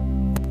exchange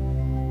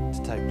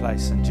to take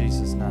place in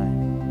Jesus'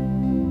 name.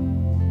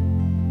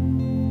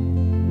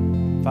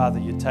 Father,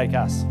 you take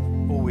us,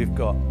 all we've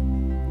got.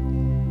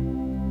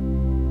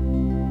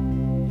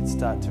 You'd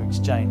start to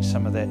exchange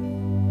some of that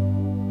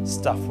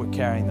stuff we're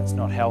carrying that's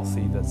not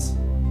healthy, that's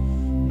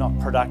not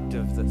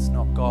productive, that's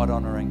not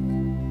God-honouring.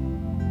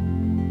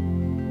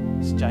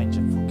 Exchange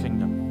it for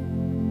kingdom.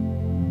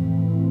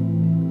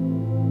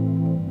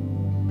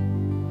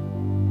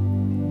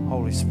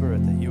 Holy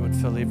Spirit, that you would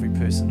fill every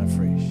person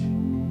afresh.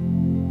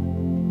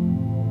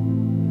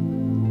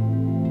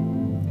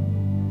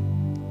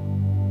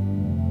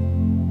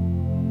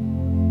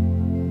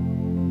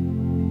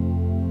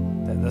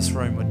 That this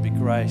room would be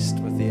graced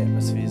with the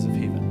atmospheres of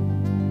heaven.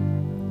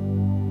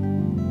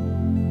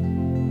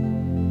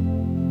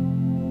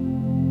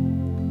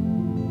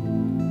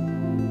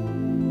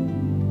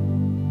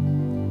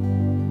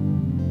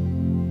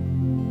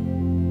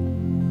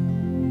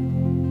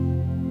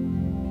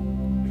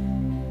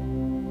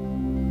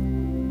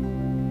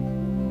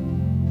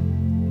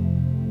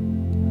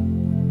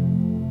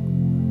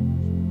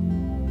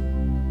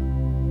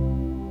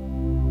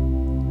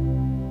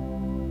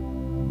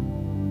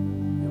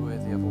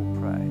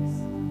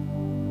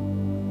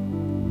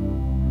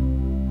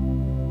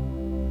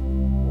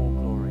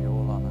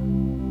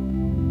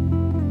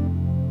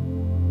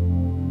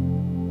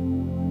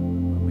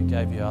 We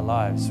gave you our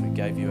lives. We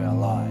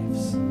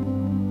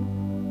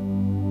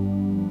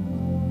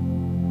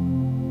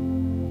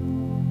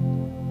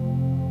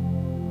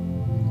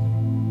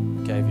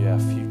gave you our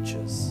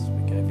futures.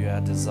 We gave you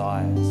our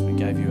desires. We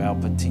gave you our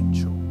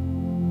potential.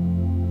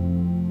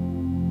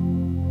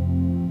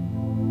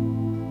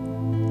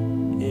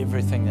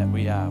 Everything that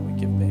we are, we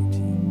give back to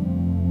you.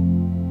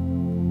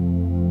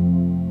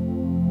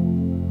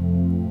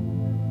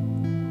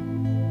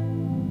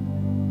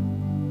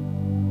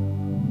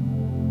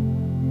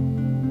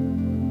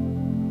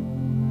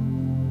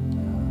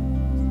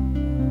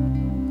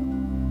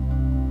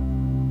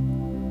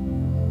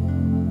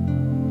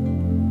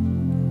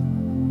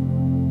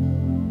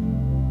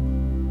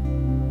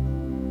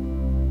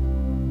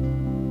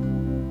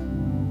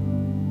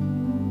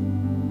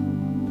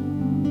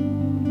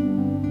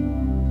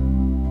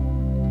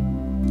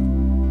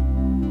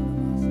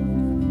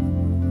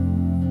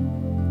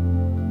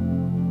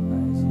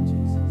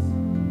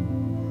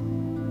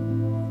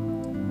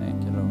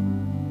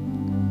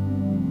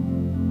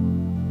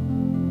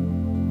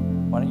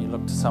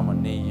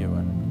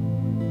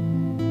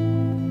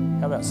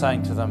 about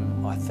saying to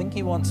them, I think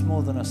he wants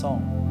more than a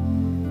song.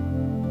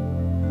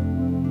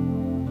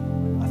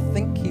 I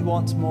think he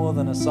wants more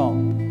than a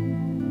song.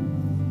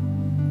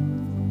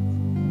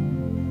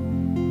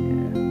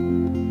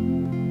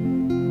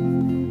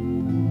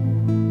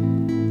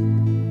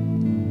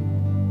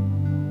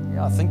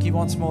 Yeah, I think he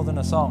wants more than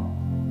a song.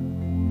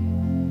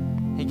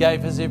 He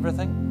gave his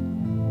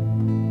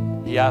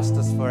everything. He asked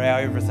us for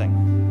our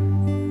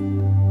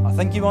everything. I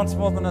think he wants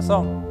more than a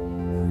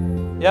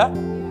song. Yeah?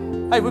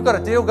 Hey, we've got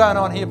a deal going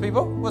on here,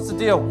 people. What's the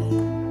deal?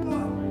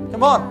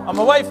 Come on, I'm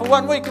away for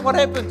 1 week and what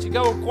happens? You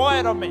go all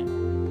quiet on me.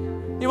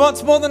 He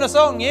wants more than a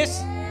song,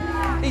 yes?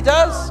 He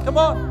does. Come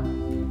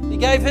on. He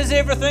gave his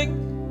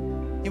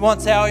everything. He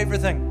wants our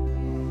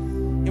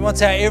everything. He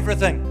wants our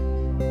everything.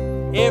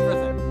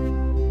 Everything.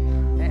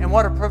 And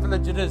what a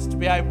privilege it is to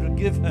be able to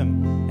give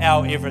him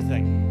our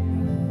everything.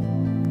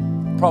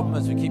 The problem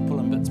is we keep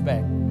pulling bits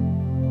back.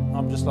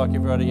 I'm just like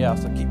everybody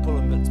else. I keep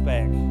pulling bits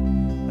back.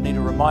 I need a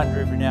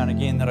reminder every now and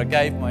again that I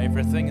gave my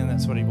everything, and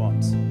that's what he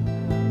wants.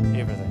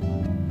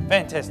 Everything.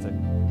 Fantastic.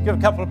 Give a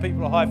couple of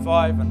people a high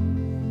five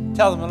and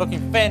tell them they're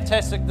looking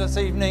fantastic this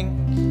evening.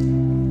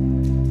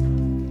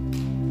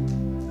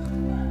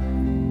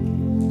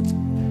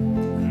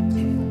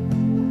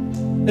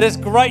 It is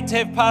great to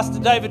have Pastor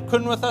David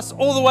Quinn with us,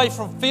 all the way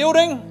from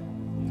Fielding.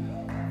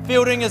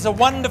 Fielding is a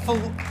wonderful,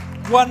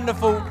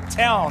 wonderful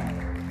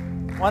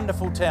town.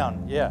 Wonderful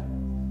town, yeah.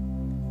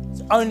 It's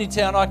the only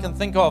town I can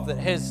think of that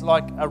has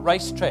like a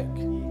racetrack,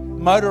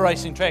 motor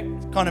racing track,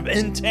 kind of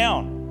in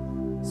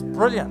town. It's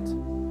brilliant.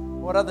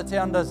 What other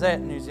town does that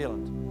in New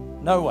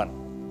Zealand? No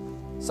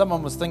one.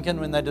 Someone was thinking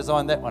when they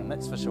designed that one,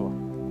 that's for sure.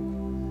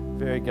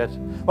 Very good.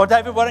 Well,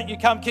 David, why don't you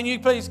come? Can you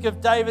please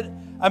give David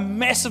a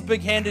massive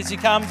big hand as he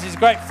comes? He's a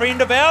great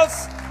friend of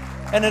ours,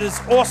 and it is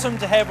awesome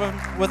to have him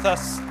with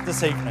us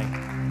this evening.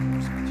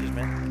 Cheers,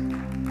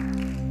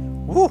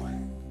 man. Woo.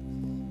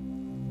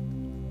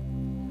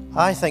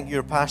 I think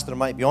your pastor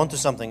might be onto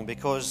something,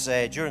 because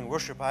during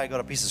worship I got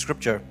a piece of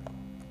scripture,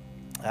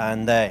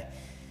 and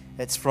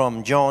it's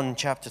from John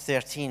chapter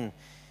 13,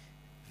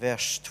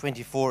 verse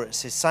 24. It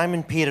says,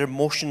 Simon Peter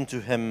motioned to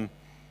him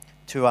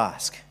to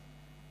ask.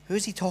 Who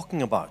is he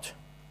talking about?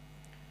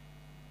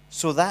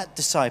 So that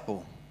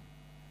disciple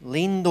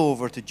leaned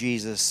over to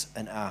Jesus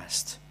and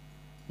asked,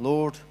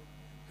 Lord,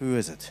 who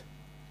is it?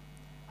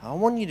 I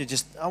want you to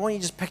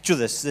just picture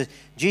this.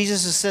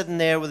 Jesus is sitting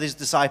there with his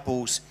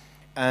disciples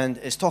and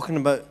is talking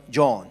about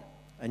John.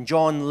 And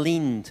John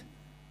leaned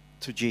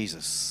to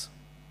Jesus.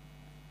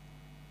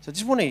 So I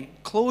just want to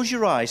close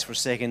your eyes for a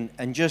second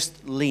and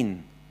just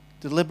lean,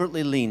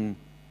 deliberately lean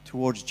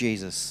towards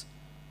Jesus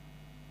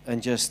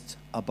and just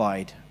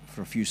abide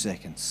for a few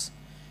seconds,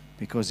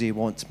 because he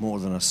wants more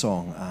than a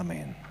song.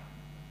 Amen.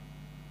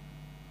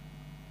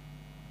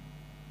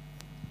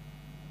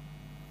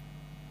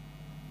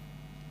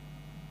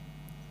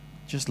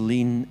 Just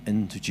lean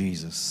into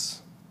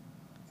Jesus.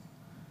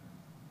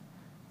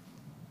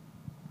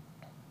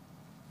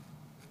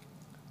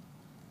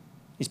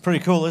 He's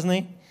pretty cool, isn't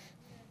he?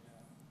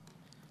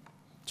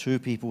 2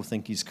 people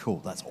think he's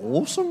cool. That's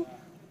awesome.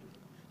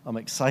 I'm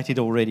excited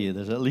already.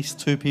 There's at least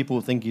 2 people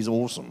who think he's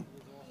awesome.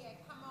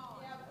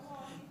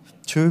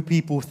 2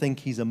 people think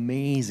he's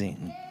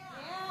amazing.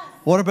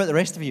 What about the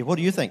rest of you? What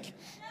do you think?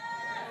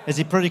 Is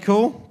he pretty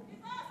cool?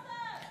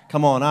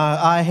 Come on,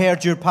 I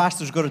heard your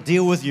pastor's got to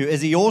deal with you. Is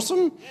he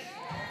awesome?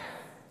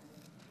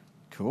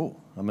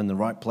 Cool. I'm in the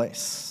right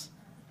place.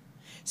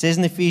 It says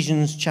in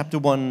Ephesians chapter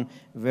 1,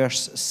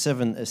 verse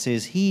 7, it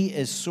says, He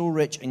is so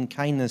rich in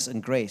kindness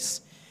and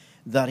grace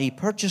that he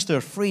purchased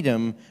our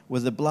freedom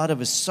with the blood of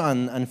his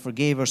Son and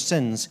forgave our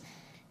sins.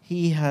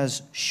 He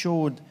has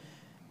showed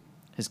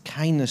his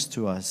kindness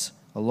to us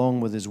along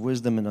with his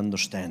wisdom and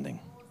understanding.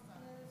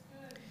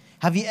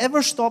 Have you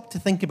ever stopped to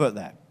think about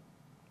that?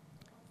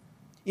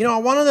 You know,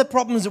 one of the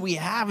problems that we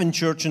have in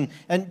church,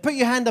 and put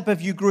your hand up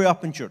if you grew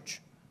up in church.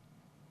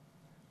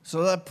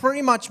 So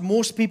pretty much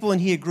most people in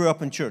here grew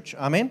up in church.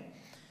 Amen?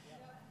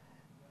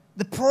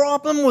 The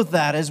problem with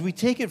that is we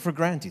take it for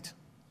granted.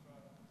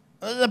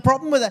 The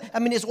problem with that, I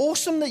mean, it's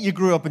awesome that you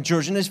grew up in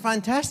church, and it's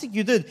fantastic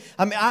you did.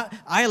 I mean,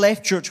 I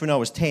left church when I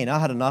was 10. I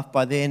had enough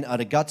by then. I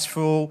had a guts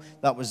full.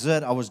 That was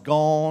it. I was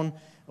gone.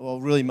 Well,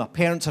 really, my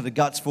parents had a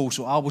guts full,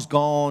 so I was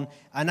gone.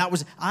 And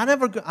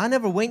I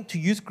never went to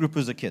youth group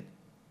as a kid.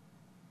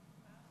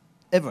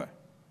 Ever.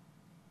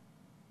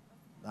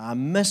 I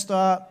missed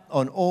out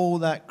on all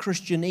that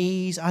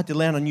Christianese. I had to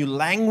learn a new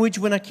language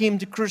when I came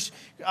to Christ.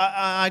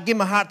 I gave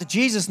my heart to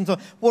Jesus and thought,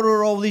 what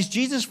are all these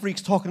Jesus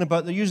freaks talking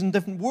about? They're using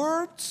different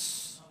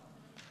words.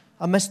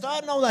 I missed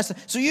out on all that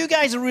stuff. So you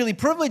guys are really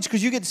privileged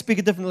because you get to speak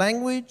a different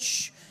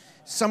language.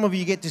 Some of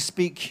you get to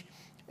speak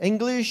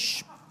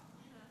English.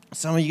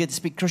 Some of you get to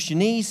speak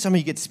Christianese. Some of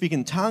you get to speak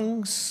in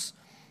tongues.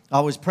 I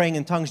was praying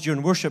in tongues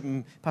during worship,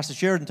 and Pastor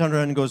Sheridan turned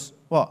around and goes,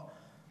 what?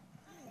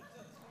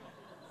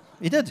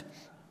 He did.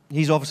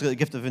 He's obviously got the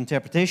gift of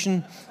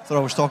interpretation. Thought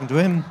I was talking to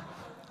him.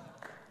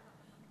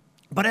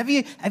 But have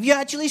you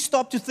actually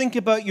stopped to think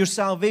about your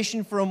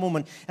salvation for a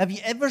moment? Have you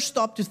ever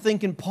stopped to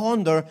think and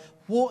ponder,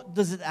 what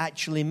does it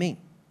actually mean?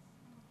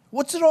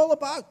 What's it all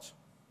about?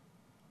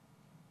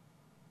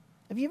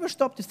 Have you ever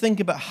stopped to think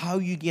about how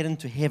you get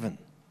into heaven?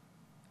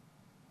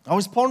 I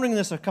was pondering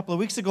this a couple of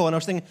weeks ago, and I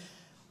was thinking,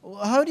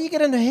 well, how do you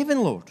get into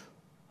heaven, Lord?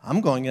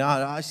 I'm going.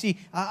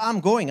 I'm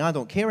going. I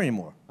don't care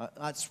anymore.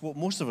 That's what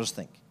most of us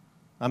think.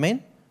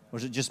 Amen? Or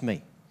is it just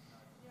me?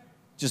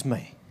 Just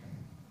me.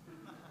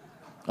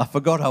 I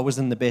forgot I was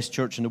in the best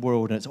church in the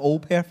world, and it's all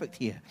perfect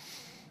here.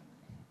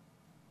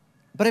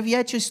 But have you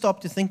actually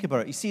stopped to think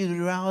about it? You see, the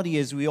reality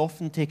is we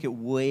often take it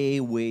way,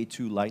 way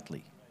too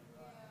lightly.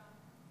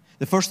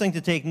 The first thing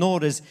to take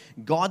note is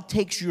God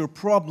takes your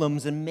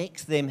problems and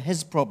makes them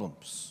his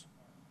problems.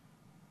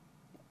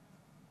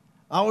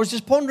 I was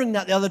just pondering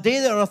that the other day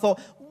there, and I thought,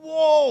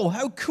 whoa,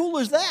 how cool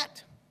is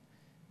that?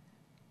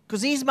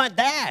 Because he's my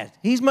dad.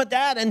 He's my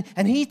dad,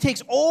 and he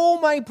takes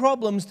all my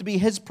problems to be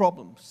his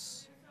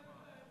problems.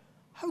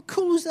 How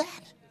cool is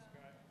that?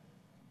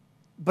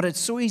 But it's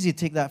so easy to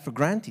take that for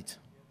granted.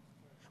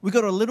 We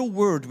got a little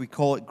word, we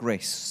call it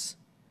grace.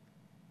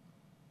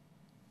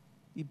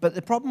 But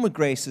the problem with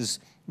grace is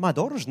my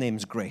daughter's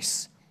name's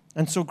Grace.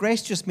 And so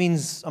grace just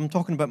means I'm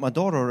talking about my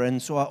daughter, and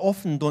so I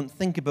often don't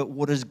think about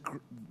what is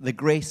the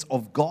grace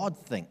of God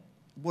thing.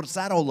 What's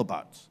that all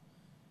about?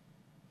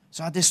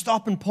 So I had to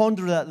stop and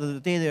ponder that the other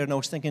day there, and I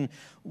was thinking,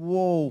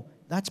 whoa,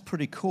 that's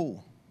pretty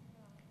cool.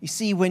 You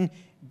see, when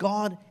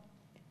God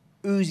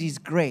oozes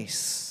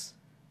grace,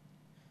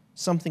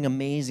 something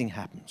amazing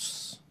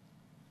happens.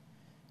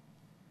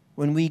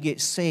 When we get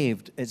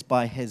saved, it's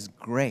by his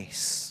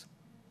grace.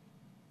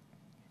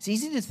 It's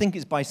easy to think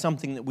it's by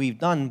something that we've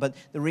done, but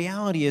the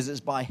reality is it's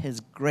by his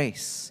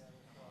grace.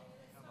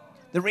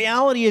 The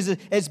reality is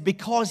it's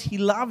because he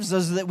loves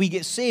us that we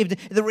get saved.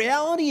 The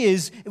reality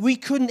is we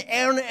couldn't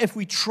earn it if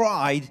we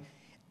tried,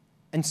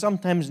 and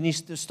sometimes we need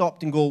to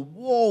stop and go,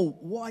 whoa,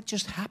 what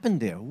just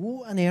happened there?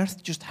 What on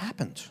earth just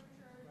happened?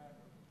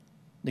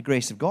 The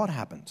grace of God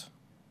happened.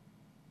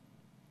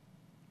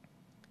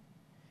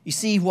 You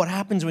see, what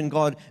happens when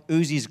God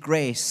oozes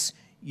grace,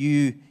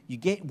 you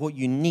get what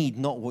you need,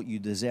 not what you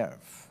deserve.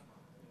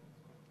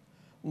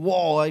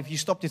 Whoa, if you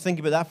stop to think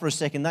about that for a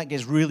second, that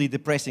gets really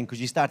depressing because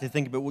you start to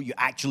think about what you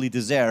actually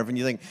deserve and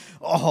you think,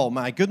 oh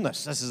my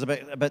goodness, this is a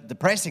bit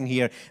depressing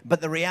here.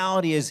 But the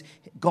reality is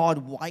God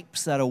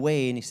wipes that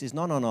away and he says,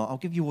 no, I'll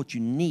give you what you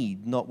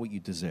need, not what you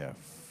deserve.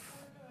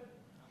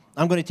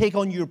 I'm going to take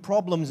on your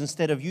problems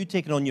instead of you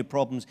taking on your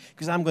problems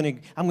because I'm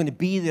going to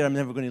be there. I'm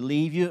never going to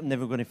leave you. I'm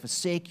never going to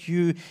forsake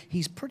you.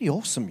 He's pretty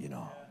awesome, you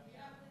know.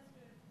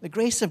 The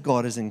grace of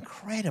God is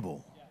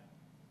incredible.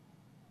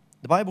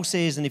 The Bible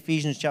says in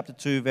Ephesians chapter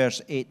 2,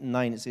 verse 8 and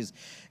 9, it says,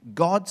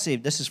 God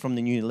saved, this is from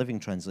the New Living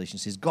Translation, it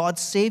says, God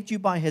saved you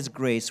by his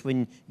grace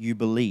when you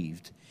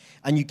believed.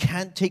 And you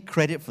can't take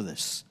credit for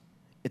this.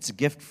 It's a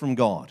gift from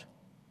God.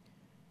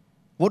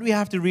 What we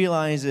have to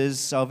realize is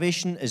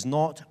salvation is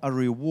not a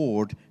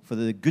reward for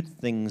the good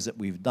things that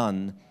we've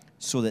done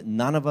so that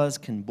none of us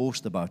can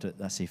boast about it.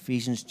 That's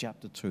Ephesians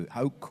chapter 2.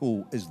 How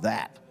cool is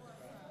that?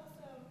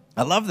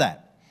 I love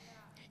that.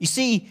 You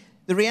see,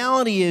 the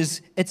reality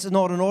is it's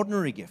not an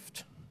ordinary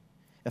gift.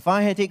 If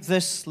I take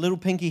this little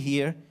pinky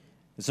here,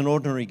 it's an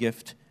ordinary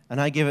gift, and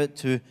I give it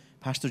to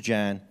Pastor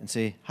Jan and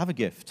say, have a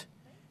gift.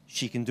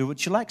 She can do what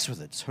she likes with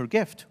it. It's her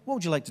gift. What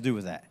would you like to do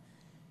with that?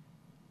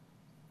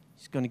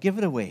 She's going to give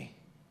it away.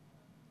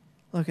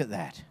 Look at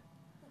that.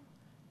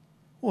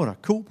 What a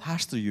cool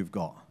pastor you've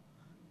got.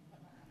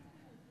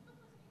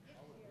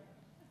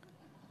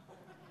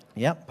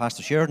 Yep,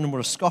 Pastor Sheridan would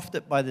have scoffed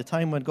it by the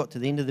time I'd got to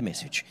the end of the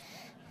message.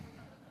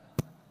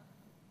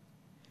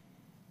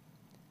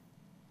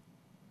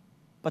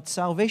 But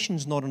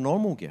salvation's not a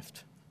normal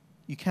gift.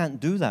 You can't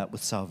do that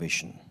with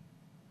salvation.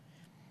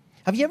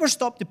 Have you ever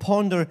stopped to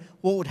ponder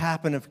what would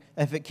happen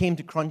if it came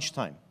to crunch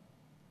time?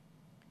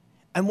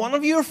 And one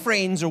of your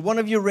friends or one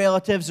of your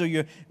relatives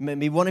or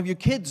maybe one of your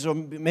kids or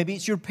maybe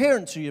it's your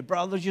parents or your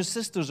brothers, your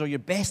sisters or your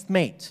best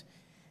mate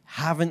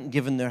haven't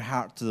given their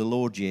heart to the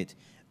Lord yet,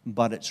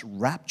 but it's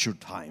rapture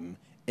time,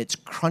 it's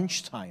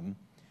crunch time.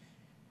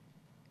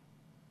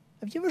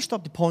 Have you ever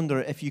stopped to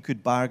ponder if you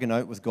could bargain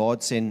out with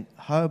God saying,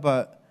 how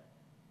about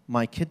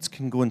my kids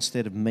can go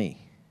instead of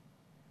me?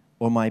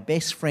 Or my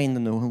best friend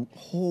in the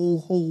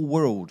whole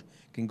world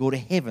can go to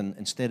heaven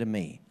instead of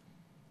me?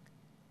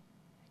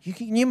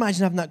 Can you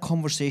imagine having that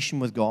conversation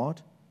with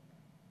God?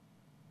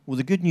 Well,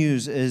 the good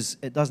news is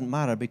it doesn't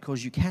matter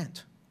because you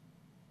can't.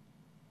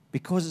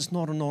 Because it's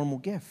not a normal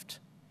gift.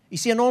 You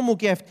see, a normal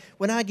gift,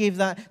 when I gave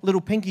that little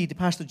pinky to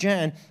Pastor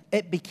Jan,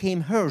 it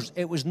became hers.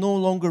 It was no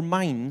longer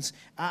mine.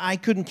 I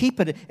couldn't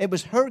keep it. It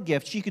was her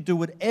gift. She could do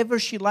whatever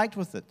she liked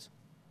with it.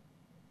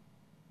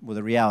 Well,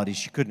 the reality is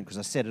she couldn't because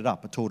I set it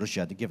up. I told her she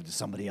had to give it to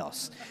somebody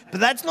else. But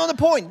that's not the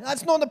point.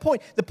 That's not the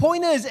point. The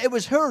point is it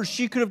was hers.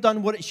 She could have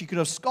done she could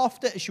have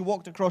scoffed it as she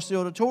walked across the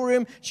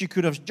auditorium. She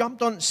could have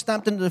jumped on it,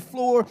 stamped into the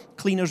floor.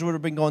 Cleaners would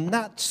have been going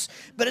nuts.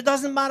 But it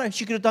doesn't matter.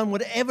 She could have done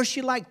whatever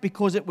she liked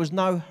because it was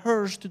now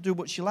hers to do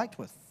what she liked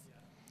with.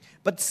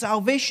 But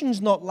salvation's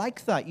not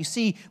like that. You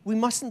see, we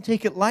mustn't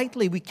take it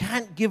lightly. We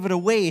can't give it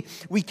away.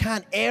 We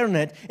can't earn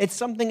it. It's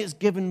something that's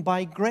given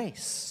by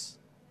grace.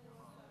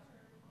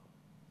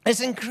 It's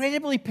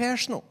incredibly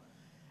personal.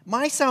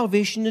 My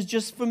salvation is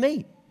just for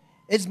me.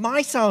 It's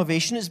my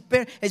salvation.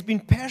 It's been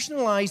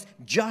personalized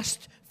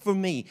just for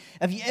me.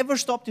 Have you ever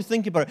stopped to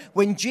think about it?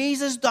 When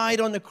Jesus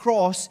died on the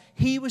cross,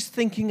 he was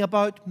thinking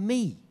about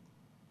me.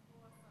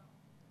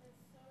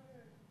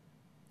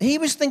 He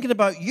was thinking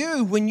about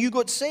you when you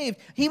got saved.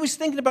 He was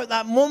thinking about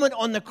that moment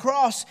on the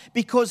cross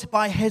because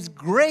by his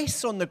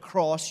grace on the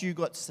cross, you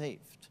got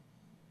saved.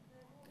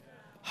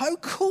 How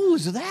cool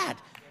is that?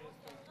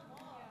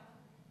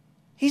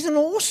 He's an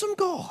awesome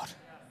God.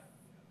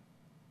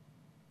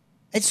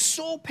 It's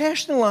so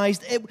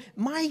personalized.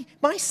 My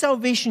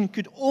salvation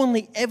could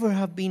only ever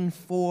have been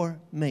for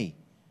me.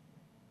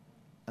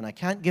 And I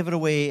can't give it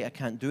away. I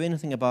can't do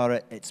anything about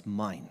it. It's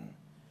mine.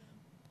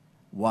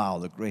 Wow,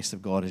 the grace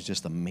of God is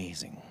just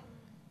amazing.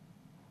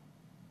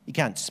 You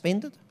can't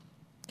spend it.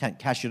 Can't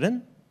cash it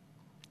in.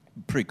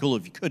 Pretty cool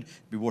if you could.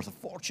 It'd be worth a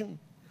fortune.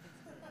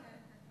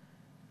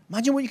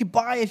 Imagine what you could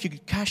buy if you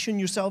could cash in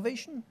your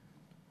salvation.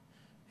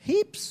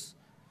 Heaps.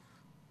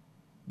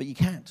 But you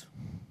can't.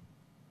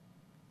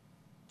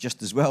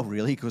 Just as well,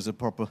 really, because a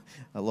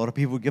lot of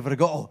people would give it a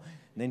go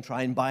and then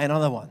try and buy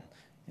another one.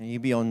 And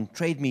you'd be on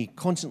Trade Me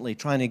constantly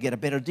trying to get a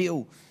better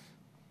deal.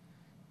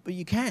 But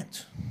you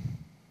can't.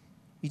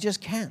 You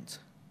just can't.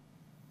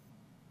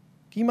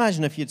 Can you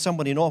imagine if you had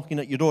somebody knocking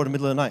at your door in the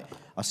middle of the night?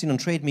 I've seen on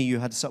Trade Me you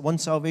had one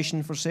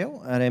salvation for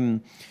sale,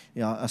 and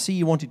I see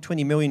you wanted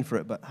 20 million for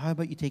it, but how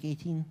about you take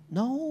 18?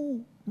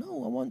 No, I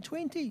want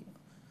 20.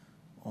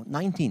 Oh,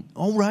 19.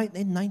 All right,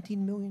 then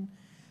 19 million.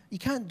 You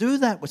can't do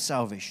that with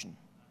salvation.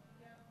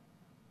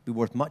 It'd be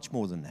worth much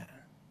more than that.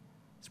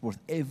 It's worth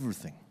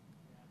everything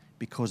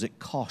because it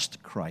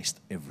cost Christ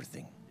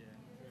everything.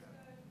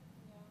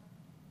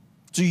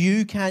 So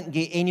you can't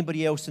get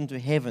anybody else into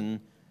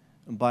heaven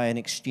by an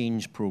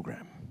exchange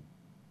program.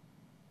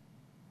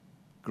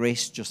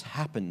 Grace just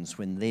happens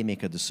when they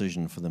make a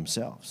decision for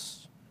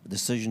themselves. A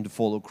decision to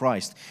follow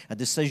Christ. A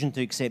decision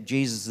to accept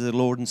Jesus as their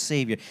Lord and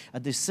Savior. A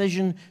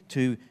decision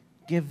to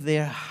give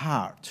their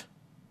heart.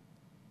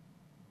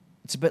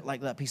 It's a bit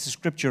like that piece of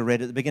scripture I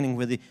read at the beginning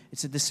where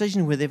it's a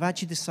decision where they've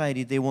actually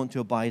decided they want to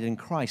abide in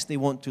Christ. They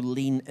want to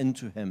lean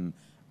into Him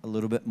a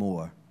little bit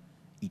more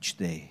each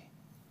day.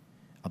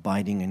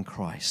 Abiding in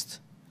Christ.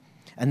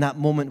 And that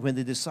moment when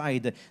they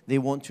decide that they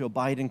want to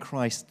abide in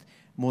Christ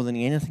more than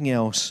anything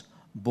else,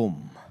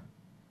 boom,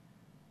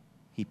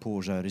 He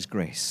pours out His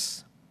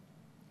grace,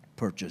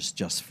 purchased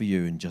just for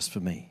you and just for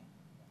me.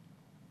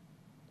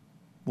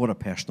 What a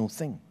personal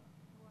thing.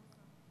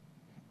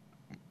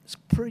 It's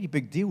a pretty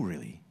big deal,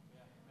 really.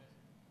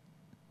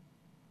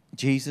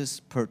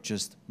 Jesus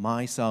purchased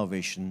my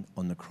salvation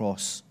on the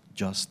cross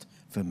just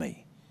for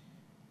me.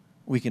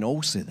 We can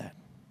all say that.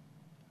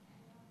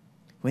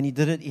 When He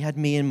did it, He had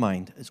me in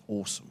mind. It's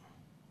awesome.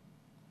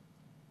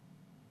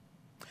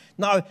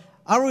 Now,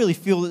 I really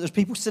feel that there's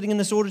people sitting in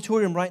this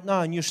auditorium right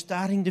now and you're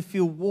starting to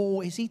feel, whoa,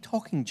 is he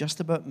talking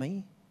just about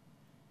me?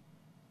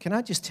 Can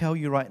I just tell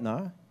you right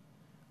now?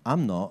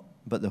 I'm not,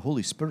 but the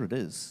Holy Spirit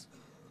is.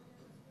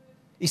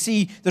 You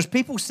see, there's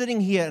people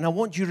sitting here, and I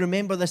want you to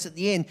remember this at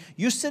the end.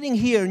 You're sitting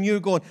here and you're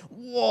going,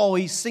 whoa,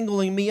 he's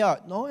singling me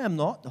out. No, I am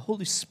not. The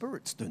Holy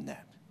Spirit's doing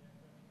that.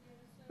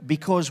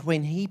 Because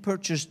when He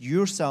purchased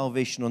your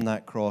salvation on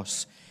that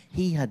cross,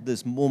 He had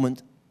this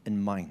moment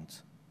in mind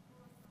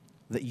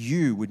that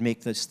you would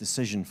make this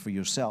decision for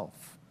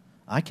yourself.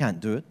 I can't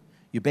do it.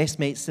 Your best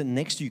mate sitting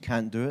next to you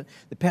can't do it.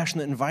 The person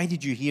that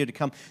invited you here to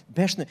come,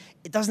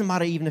 it doesn't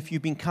matter even if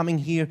you've been coming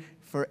here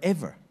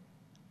forever.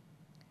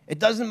 It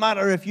doesn't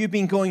matter if you've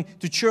been going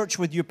to church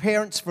with your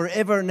parents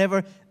forever and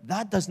ever.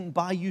 That doesn't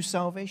buy you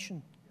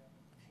salvation.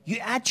 You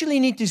actually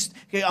need to,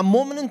 a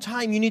moment in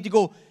time, you need to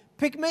go,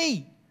 pick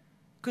me.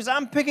 Because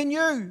I'm picking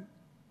you.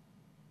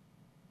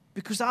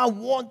 Because I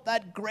want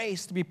that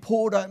grace to be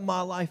poured out in my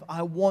life.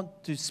 I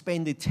want to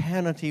spend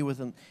eternity with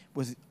an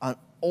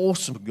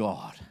awesome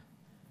God.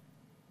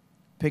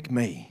 Pick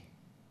me.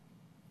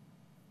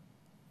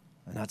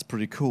 And that's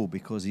pretty cool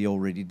because He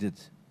already did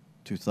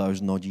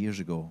 2,000 odd years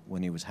ago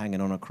when He was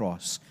hanging on a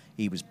cross.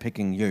 He was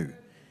picking you.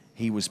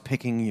 He was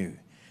picking you.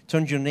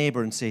 Turn to your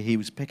neighbor and say, He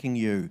was picking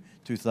you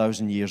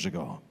 2,000 years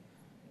ago.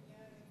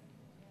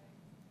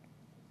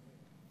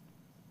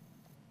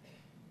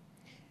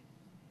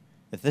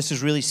 If this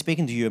is really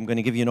speaking to you, I'm going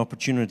to give you an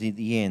opportunity at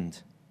the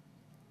end.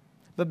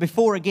 But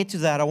before I get to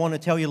that, I want to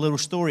tell you a little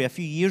story. A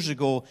few years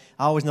ago,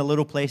 I was in a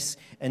little place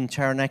in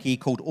Taranaki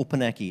called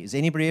Opunake. Has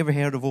anybody ever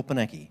heard of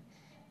Opunake?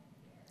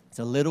 It's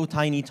a little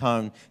tiny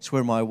town. It's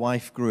where my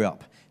wife grew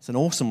up. It's an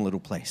awesome little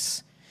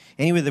place.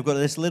 Anyway, they've got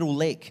this little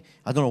lake.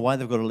 I don't know why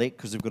they've got a lake,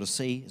 because they've got a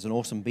sea. There's an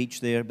awesome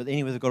beach there. But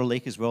anyway, they've got a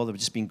lake as well. They've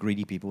just been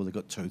greedy people. They've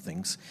got two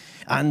things.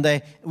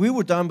 And we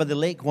were down by the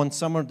lake one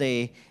summer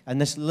day, and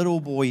this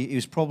little boy, he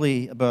was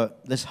probably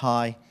about this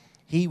high,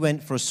 he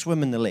went for a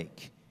swim in the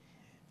lake.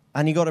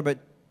 And he got about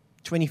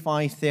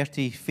 25,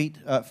 30 feet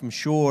out from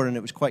shore, and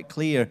it was quite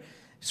clear.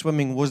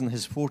 swimming wasn't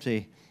his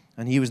forte,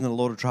 and he was in a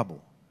lot of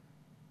trouble.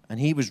 And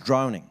he was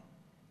drowning.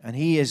 And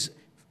he is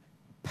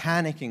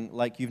panicking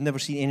like you've never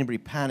seen anybody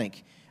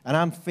panic. And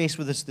I'm faced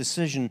with this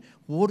decision,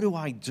 what do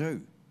I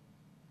do?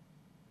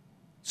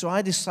 So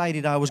I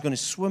decided I was going to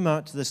swim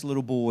out to this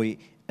little boy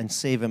and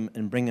save him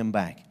and bring him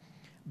back.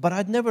 But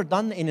I'd never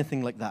done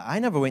anything like that. I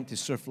never went to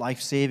surf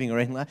life-saving or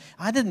anything like that.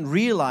 I didn't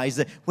realize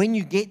that when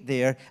you get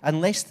there,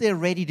 unless they're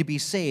ready to be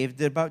saved,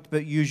 they're about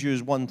to use you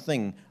as one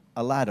thing,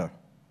 a ladder.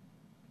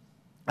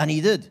 And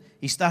he did.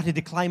 He started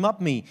to climb up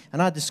me,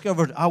 and I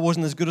discovered I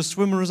wasn't as good a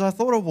swimmer as I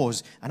thought I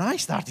was. And I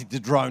started to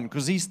drown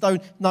because he's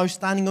now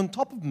standing on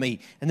top of me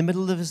in the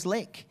middle of his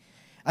lake.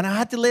 And I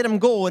had to let him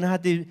go, and I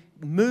had to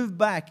move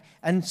back.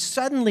 And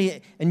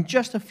suddenly, in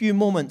just a few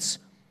moments,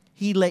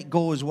 he let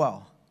go as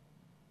well.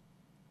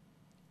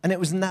 And it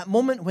was in that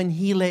moment when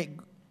he let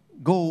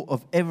go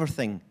of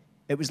everything,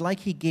 it was like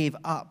he gave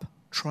up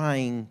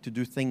trying to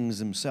do things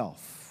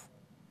himself.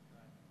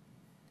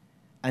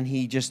 And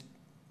he just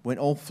went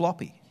all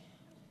floppy,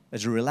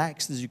 as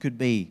relaxed as you could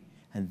be.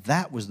 And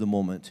that was the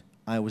moment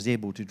I was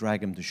able to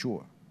drag him to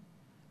shore.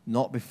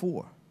 Not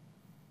before.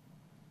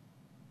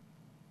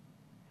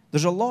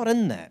 There's a lot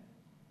in that.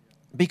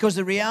 Because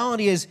the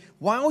reality is,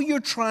 while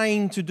you're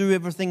trying to do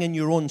everything in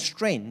your own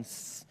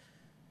strength,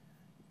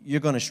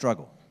 you're going to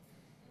struggle.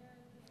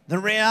 The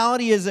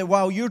reality is that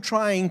while you're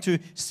trying to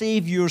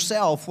save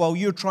yourself, while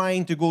you're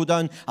trying to go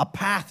down a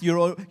path,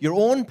 your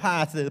own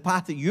path, the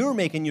path that you're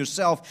making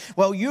yourself,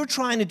 while you're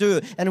trying to do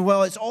it, and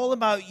while it's all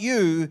about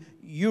you,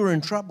 you're in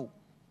trouble.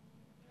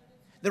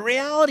 The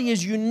reality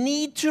is you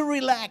need to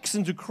relax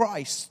into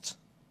Christ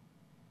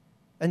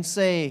and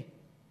say,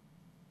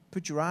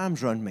 put your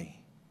arms around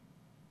me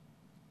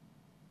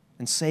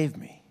and save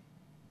me.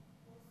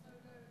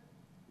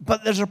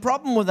 But there's a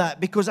problem with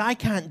that because I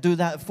can't do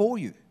that for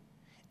you.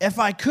 If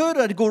I could,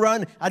 I'd go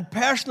around, I'd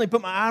personally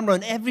put my arm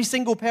around every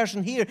single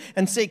person here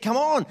and say, come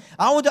on,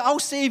 I'll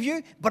save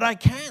you, but I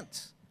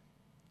can't.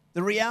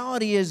 The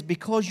reality is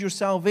because your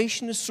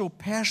salvation is so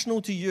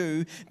personal to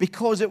you,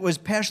 because it was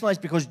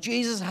personalized, because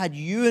Jesus had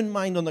you in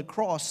mind on the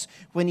cross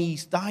when he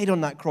died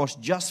on that cross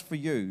just for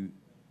you,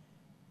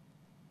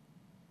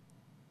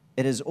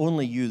 it is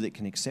only you that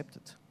can accept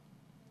it.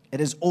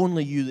 It is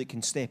only you that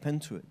can step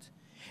into it.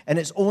 And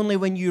it's only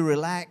when you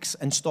relax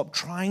and stop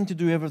trying to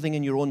do everything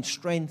in your own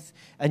strength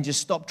and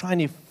just stop trying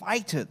to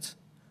fight it.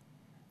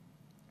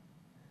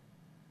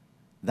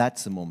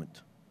 That's the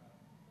moment.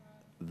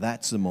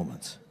 That's the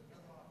moment.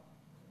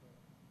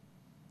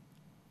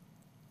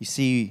 You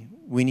see,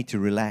 we need to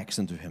relax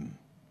into him.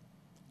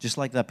 Just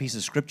like that piece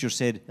of scripture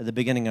said at the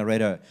beginning I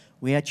read out,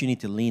 we actually need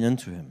to lean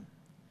into him.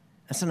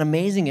 It's an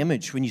amazing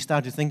image when you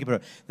start to think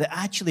about it. That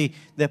actually,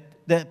 the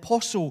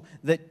apostle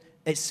that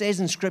it says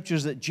in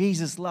scriptures that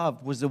Jesus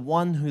loved was the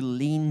one who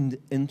leaned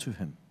into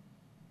him.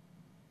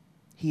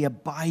 He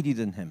abided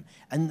in him.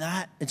 And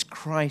that is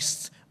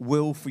Christ's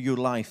will for your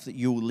life, that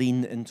you'll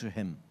lean into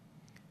him.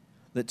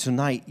 That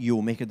tonight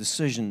you'll make a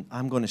decision,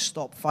 I'm going to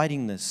stop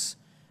fighting this.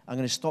 I'm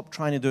going to stop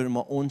trying to do it in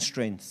my own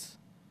strength.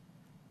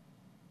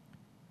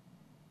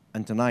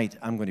 And tonight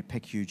I'm going to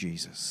pick you,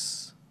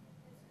 Jesus.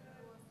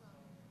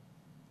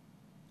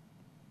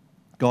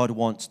 God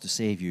wants to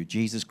save you.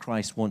 Jesus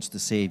Christ wants to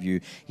save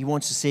you. He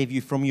wants to save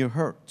you from your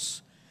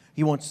hurts.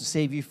 He wants to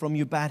save you from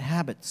your bad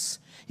habits.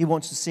 He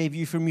wants to save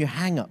you from your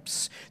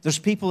hang-ups. There's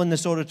people in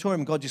this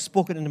auditorium, God just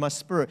spoke it into my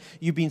spirit.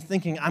 You've been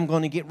thinking, I'm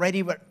going to get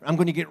ready, but I'm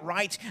going to get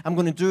right. I'm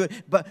going to do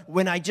it. But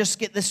when I just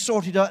get this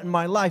sorted out in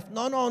my life,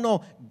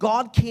 no.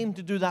 God came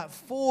to do that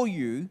for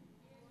you.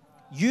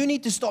 You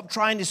need to stop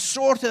trying to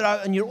sort it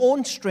out in your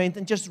own strength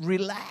and just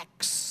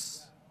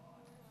relax.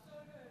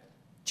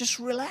 Just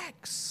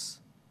relax.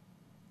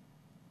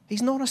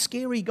 He's not a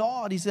scary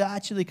God. He's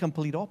actually the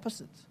complete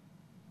opposite.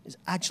 He's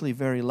actually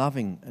very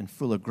loving and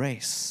full of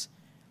grace.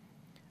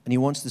 And he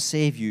wants to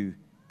save you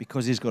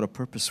because he's got a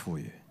purpose for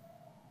you.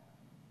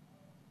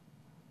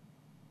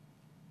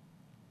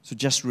 So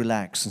just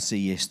relax and say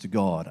yes to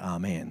God.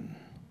 Amen.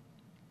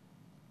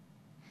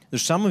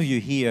 There's some of you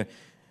here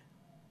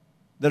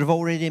that have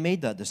already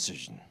made that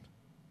decision.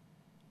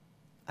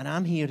 And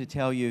I'm here to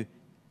tell you,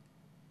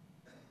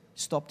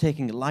 stop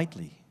taking it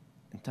lightly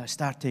and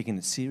start taking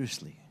it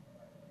seriously.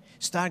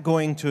 Start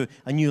going to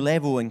a new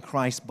level in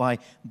Christ by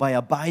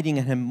abiding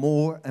in him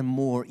more and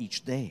more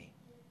each day.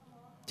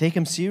 Take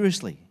him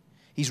seriously.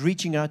 He's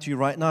reaching out to you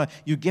right now.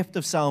 Your gift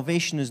of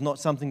salvation is not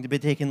something to be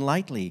taken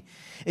lightly.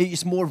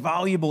 It's more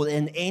valuable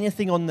than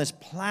anything on this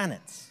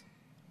planet.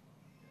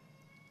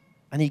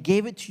 And he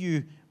gave it to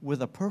you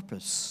with a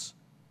purpose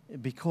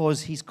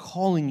because he's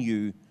calling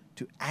you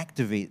to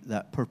activate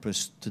that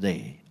purpose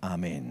today.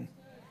 Amen.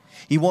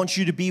 He wants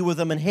you to be with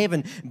him in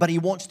heaven, but he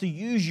wants to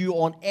use you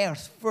on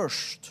earth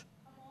first.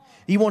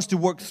 He wants to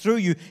work through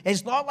you.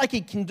 It's not like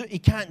he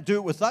can't do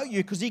it without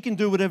you because he can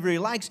do whatever he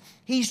likes.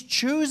 He's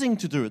choosing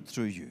to do it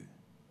through you.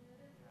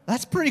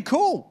 That's pretty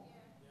cool.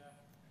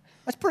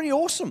 That's pretty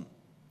awesome.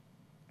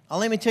 And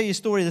let me tell you a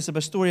story. This is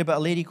a story about a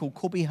lady called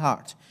Kobe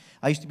Hart.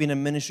 I used to be in a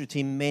ministry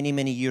team many,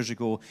 many years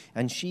ago,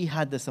 and she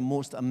had this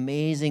most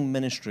amazing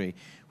ministry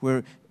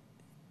where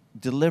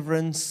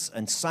deliverance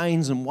and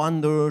signs and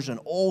wonders and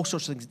all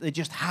sorts of things, they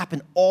just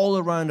happened all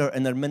around her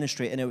in their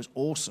ministry, and it was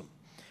awesome.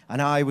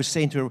 And I was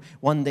saying to her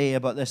one day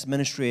about this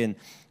ministry, and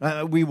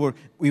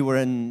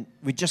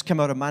we'd just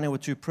come out of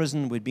Manawatu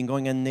prison. We'd been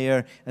going in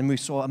there, and we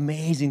saw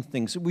amazing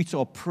things. We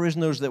saw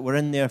prisoners that were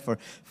in there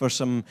for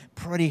some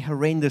pretty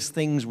horrendous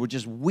things, were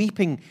just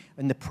weeping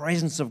in the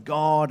presence of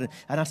God.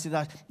 And I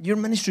said, your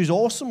ministry is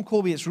awesome,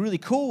 Kobe. It's really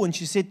cool. And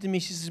she said to me,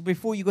 she says,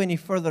 before you go any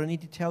further, I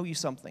need to tell you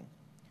something.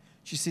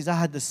 She says, I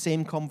had the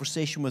same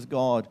conversation with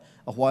God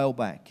a while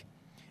back,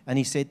 and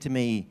he said to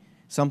me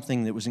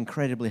something that was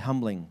incredibly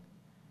humbling.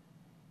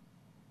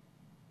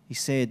 He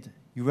said,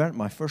 you weren't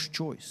my first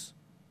choice.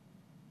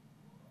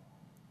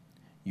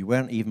 You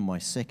weren't even my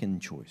second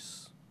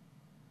choice.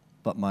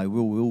 But my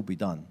will be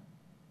done.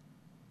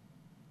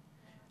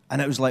 And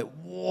it was like,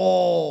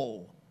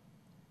 whoa.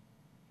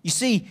 You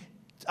see,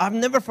 I've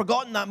never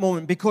forgotten that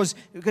moment because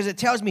it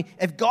tells me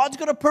if God's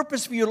got a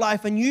purpose for your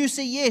life and you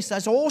say yes,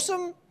 that's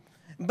awesome.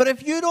 But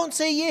if you don't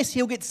say yes,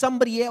 he'll get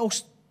somebody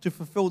else to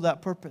fulfill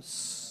that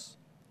purpose.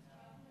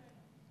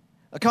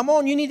 Come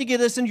on, you need to get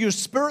this into your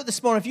spirit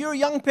this morning. If you're a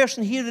young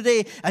person here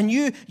today and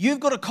you've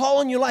got a call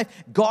in your life,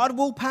 God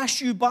will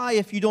pass you by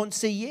if you don't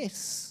say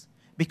yes,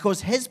 because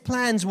his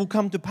plans will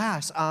come to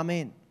pass.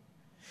 Amen.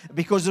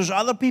 Because there's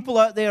other people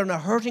out there in a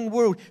hurting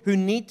world who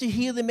need to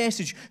hear the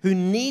message, who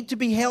need to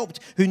be helped,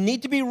 who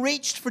need to be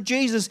reached for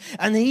Jesus,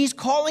 and he's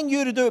calling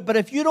you to do it. But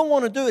if you don't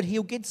want to do it,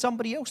 he'll get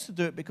somebody else to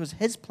do it because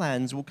his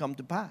plans will come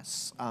to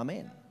pass.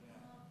 Amen.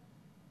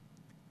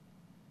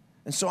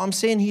 And so I'm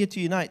saying here to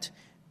you tonight,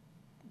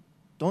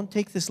 don't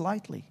take this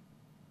lightly.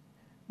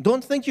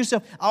 Don't think to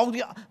yourself,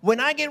 when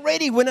I get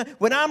ready, when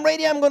I'm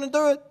ready, I'm going to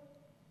do it.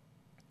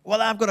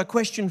 Well, I've got a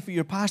question for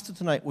your pastor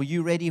tonight. Were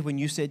you ready when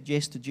you said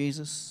yes to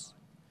Jesus?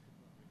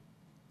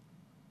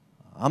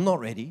 I'm not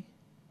ready.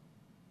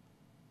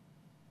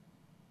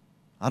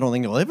 I don't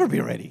think I'll ever be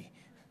ready.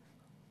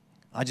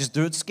 I just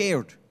do it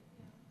scared.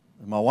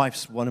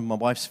 One of my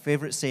wife's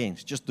favorite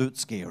sayings, just do it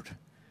scared.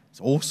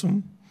 It's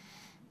awesome.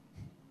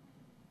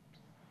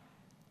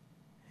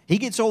 He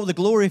gets all the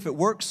glory if it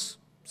works,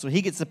 so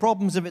he gets the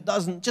problems if it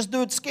doesn't. Just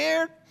do it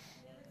scared.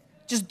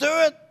 Just do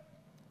it.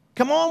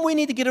 Come on, we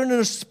need to get in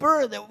our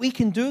spirit that we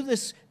can do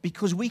this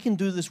because we can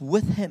do this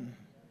with him.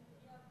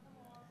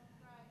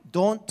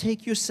 Don't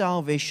take your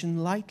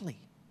salvation lightly.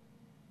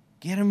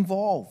 Get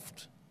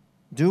involved.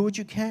 Do what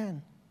you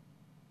can.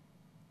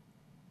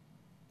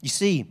 You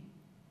see,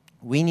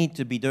 we need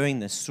to be doing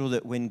this so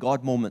that when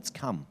God moments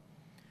come,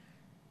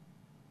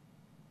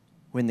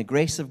 when the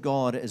grace of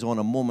God is on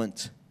a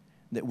moment,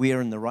 that we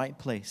are in the right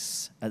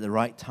place at the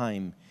right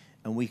time,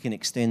 and we can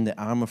extend the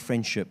arm of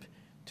friendship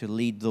to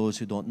lead those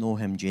who don't know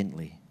him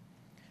gently,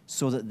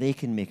 so that they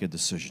can make a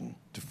decision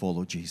to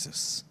follow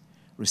Jesus,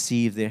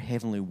 receive their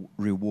heavenly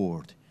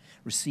reward,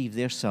 receive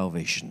their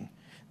salvation,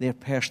 their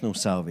personal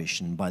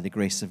salvation by the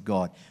grace of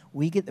God.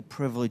 We get the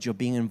privilege of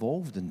being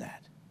involved in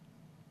that.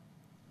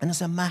 And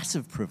it's a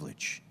massive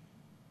privilege.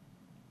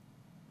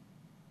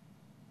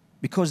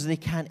 Because they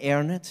can't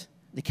earn it,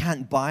 they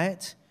can't buy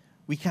it,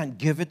 we can't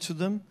give it to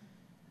them,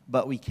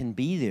 but we can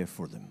be there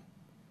for them.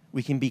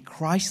 We can be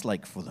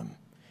Christ-like for them.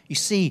 You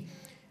see,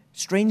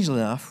 strangely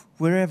enough,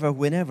 wherever,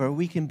 whenever,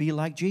 we can be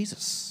like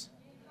Jesus.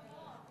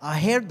 I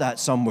heard that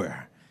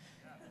somewhere.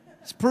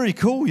 It's pretty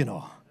cool, you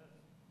know.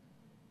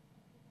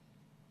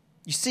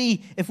 You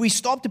see, if we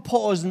stop to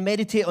pause and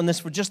meditate on this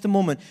for just a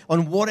moment,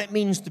 on what it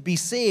means to be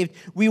saved,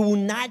 we will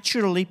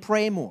naturally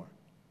pray more.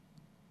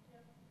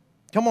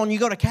 Come on, you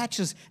got to catch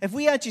this. If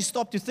we actually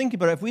stop to think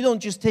about it, if we don't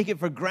just take it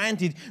for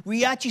granted,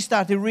 we actually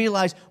start to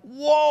realize,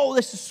 whoa,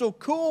 this is so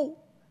cool.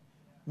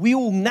 We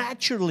will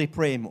naturally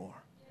pray more.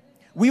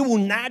 We will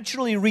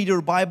naturally read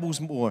our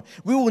Bibles more.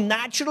 We will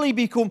naturally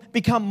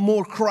become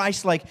more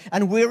Christ-like.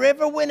 And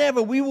wherever,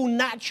 whenever, we will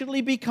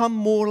naturally become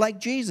more like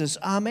Jesus.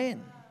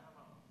 Amen.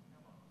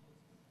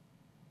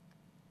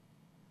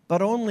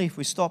 But only if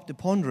we stop to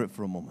ponder it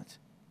for a moment.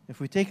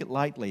 If we take it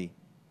lightly,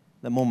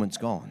 the moment's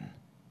gone.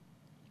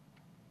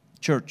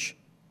 Church,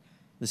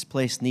 this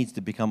place needs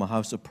to become a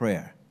house of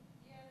prayer.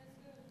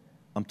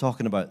 I'm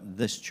talking about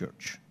this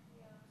church,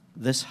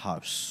 this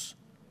house,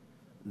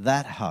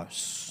 that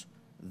house,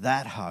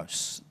 that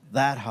house,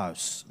 that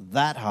house,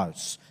 that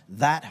house,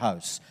 that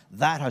house,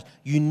 that house.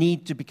 You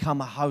need to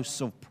become a house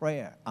of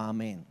prayer.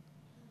 Amen.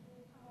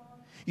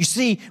 You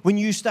see, when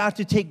you start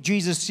to take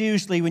Jesus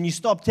seriously, when you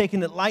stop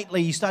taking it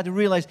lightly, you start to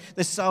realize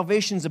that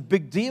salvation's a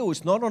big deal.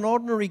 It's not an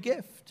ordinary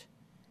gift.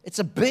 It's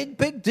a big,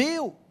 big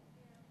deal.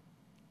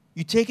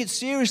 You take it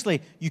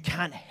seriously, you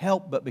can't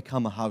help but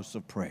become a house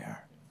of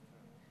prayer.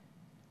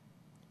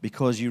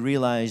 Because you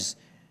realize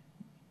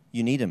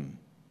you need him.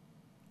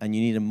 And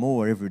you need him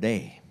more every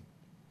day.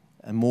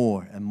 And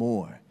more and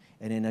more.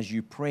 And then as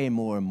you pray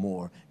more and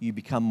more, you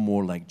become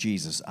more like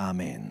Jesus.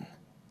 Amen.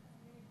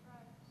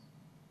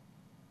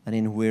 And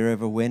then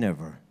wherever,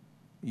 whenever,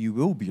 you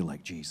will be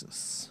like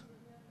Jesus.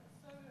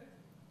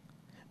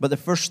 But the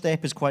first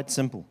step is quite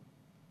simple.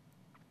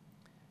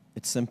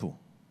 It's simple.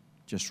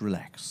 Just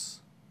relax.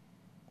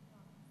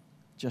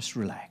 Just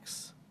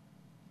relax.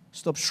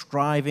 Stop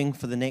striving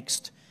for the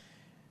next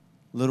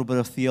little bit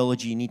of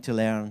theology you need to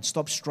learn.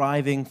 Stop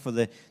striving for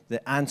the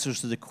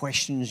answers to the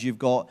questions you've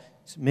got.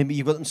 Maybe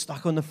you've got them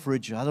stuck on the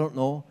fridge. I don't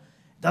know.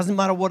 It doesn't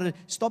matter what it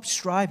is. Stop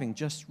striving.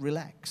 Just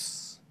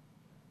relax.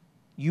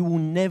 You will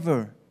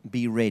never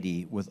be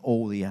ready with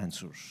all the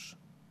answers.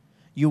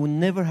 You will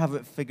never have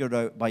it figured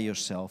out by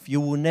yourself.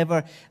 You will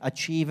never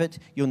achieve it.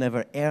 You'll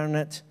never earn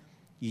it.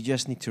 You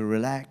just need to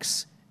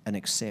relax and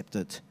accept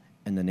it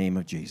in the name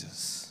of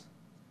Jesus.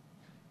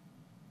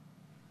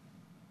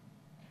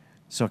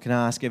 So can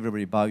I ask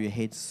everybody to bow your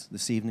heads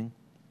this evening?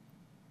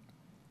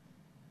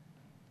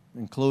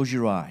 And close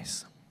your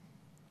eyes.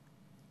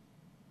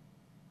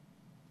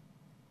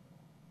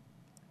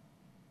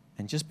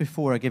 And just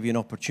before I give you an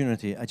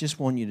opportunity, I just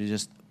want you to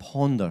just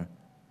ponder.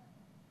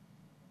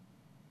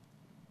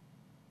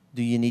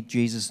 Do you need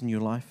Jesus in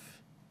your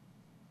life?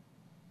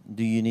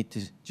 Do you need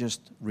to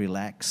just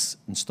relax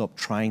and stop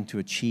trying to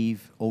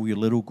achieve all your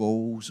little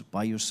goals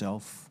by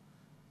yourself?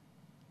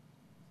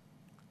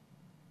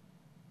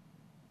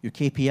 Your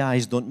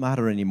KPIs don't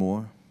matter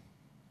anymore.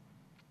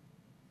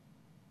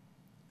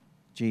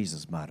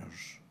 Jesus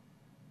matters.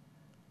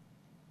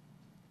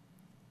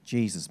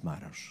 Jesus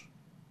matters.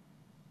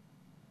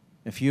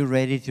 If you're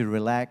ready to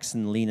relax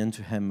and lean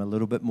into Him a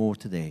little bit more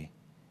today,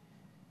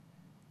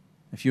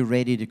 if you're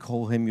ready to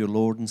call Him your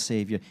Lord and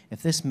Savior,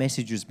 if this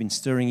message has been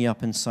stirring you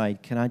up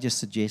inside, can I just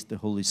suggest the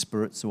Holy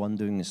Spirit's the one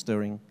doing the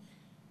stirring?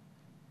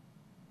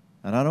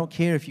 And I don't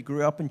care if you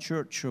grew up in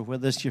church or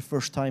whether it's your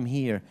first time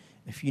here.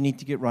 If you need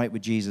to get right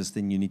with Jesus,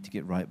 then you need to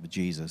get right with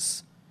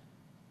Jesus.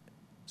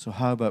 So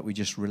how about we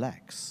just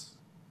relax?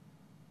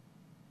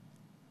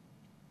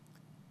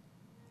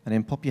 And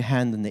then pop your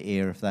hand in the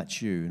air if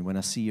that's you. And when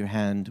I see your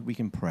hand, we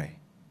can pray.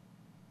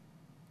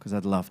 Because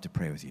I'd love to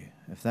pray with you.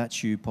 If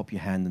that's you, pop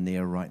your hand in the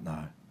air right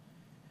now.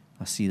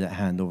 I see that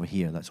hand over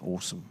here. That's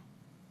awesome.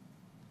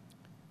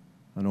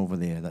 And over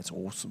there, that's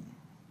awesome.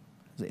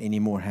 Is there any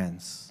more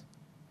hands?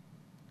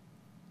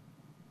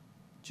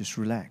 Just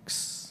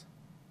relax.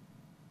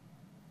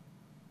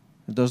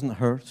 It doesn't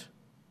hurt,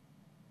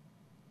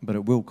 but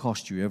it will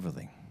cost you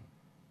everything.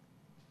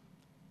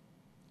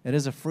 It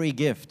is a free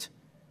gift,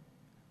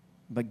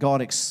 but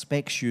God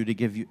expects you to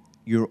give you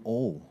your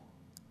all.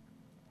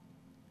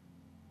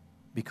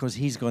 Because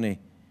He's going to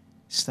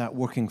start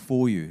working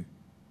for you.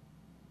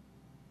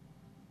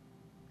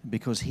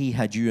 Because He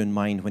had you in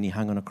mind when He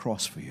hung on a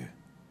cross for you.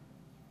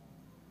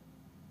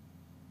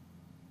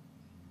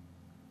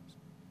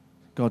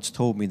 God's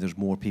told me there's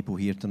more people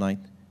here tonight.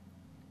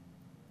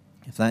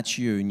 If that's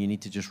you and you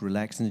need to just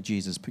relax into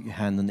Jesus, put your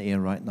hand in the air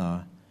right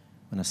now.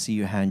 When I see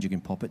your hand, you can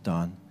pop it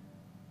down.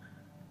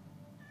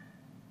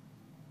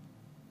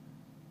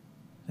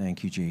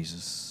 Thank you,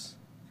 Jesus.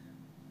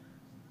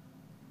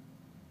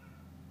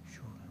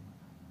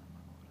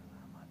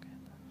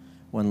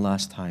 One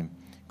last time.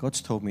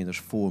 God's told me there's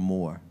 4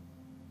 more.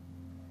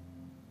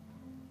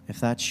 If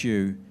that's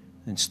you,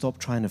 then stop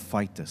trying to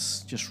fight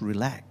this. Just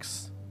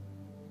relax.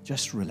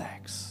 Just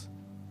relax.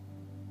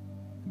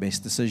 The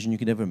best decision you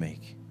could ever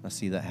make. I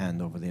see that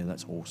hand over there.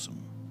 That's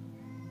awesome.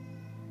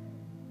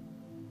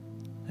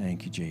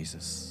 Thank you,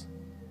 Jesus.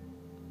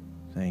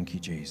 Thank you,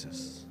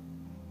 Jesus.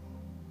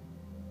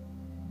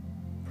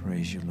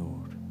 Praise you,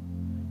 Lord.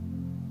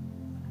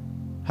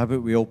 How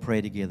about we all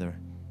pray together?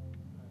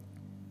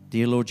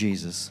 Dear Lord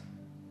Jesus,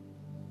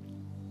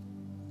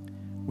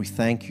 we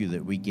thank you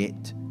that we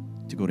get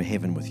to go to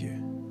heaven with you.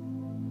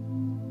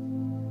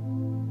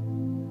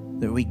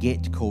 That we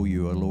get to call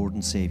you our Lord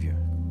and Savior.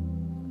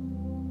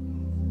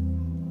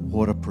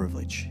 What a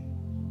privilege.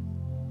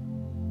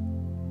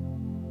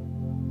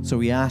 So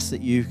we ask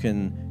that you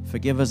can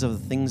forgive us of the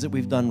things that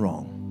we've done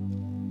wrong.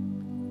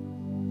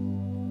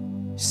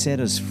 Set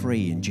us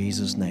free in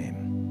Jesus' name.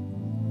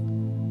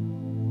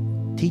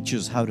 Teach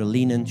us how to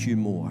lean into you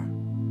more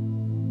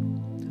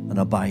and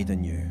abide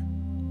in you.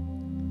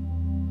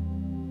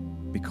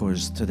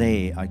 Because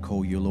today I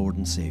call you Lord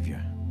and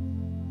Savior.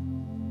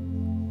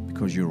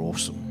 Because you're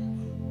awesome.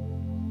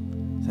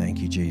 Thank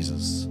you,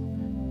 Jesus.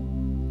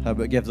 How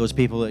about give those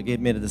people that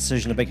made a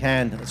decision a big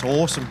hand? That's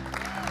awesome.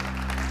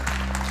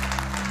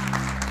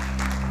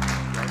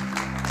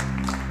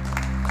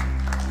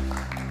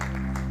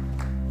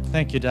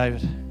 Thank you,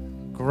 David.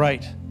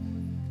 Great.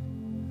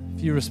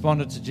 If you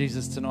responded to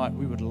Jesus tonight,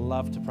 we would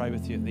love to pray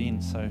with you at the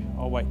end. So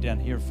I'll wait down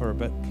here for a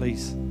bit.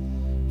 Please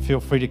feel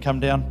free to come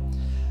down.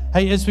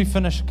 Hey, as we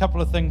finish, a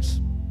couple of things.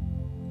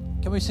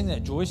 Can we sing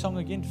that Joy song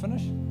again to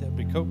finish? That would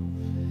be cool.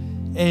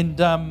 And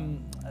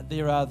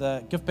there are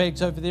the gift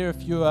bags over there.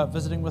 If you are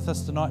visiting with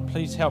us tonight,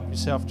 please help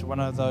yourself to one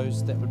of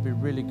those. That would be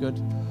really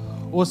good.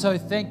 Also,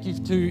 thank you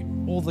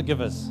to all the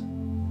givers.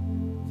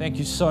 Thank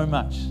you so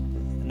much,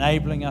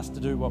 enabling us to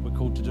do what we're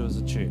called to do as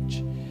a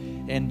church.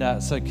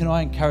 And so can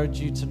I encourage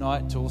you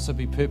tonight to also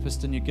be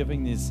purposed in your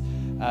giving. There's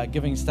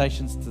giving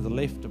stations to the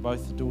left of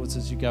both the doors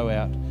as you go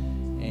out.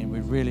 And we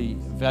really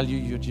value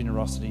your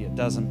generosity. It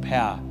does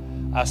empower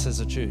us as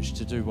a church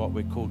to do what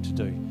we're called to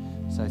do.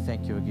 So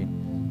thank you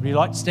again. Would you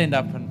like to stand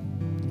up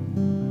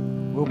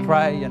and we'll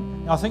pray?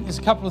 And I think there's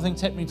a couple of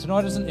things happening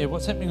tonight, isn't there?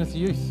 What's happening with the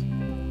youth?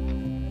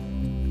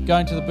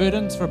 Going to the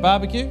Burdens for a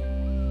barbecue?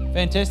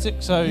 Fantastic.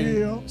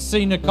 So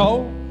see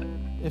Nicole,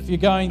 if you're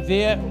going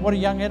there. What are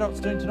young adults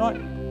doing tonight?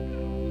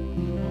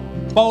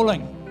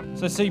 Bowling.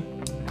 So see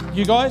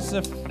you guys,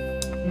 if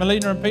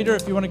Melina and Peter,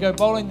 if you want to go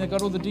bowling, they've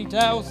got all the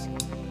details.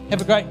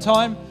 Have a great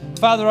time.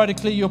 Father, I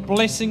declare your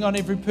blessing on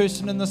every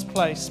person in this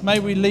place. May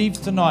we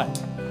leave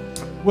tonight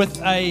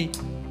with a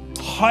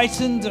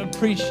heightened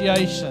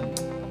appreciation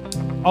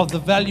of the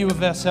value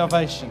of our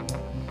salvation.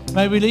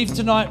 May we leave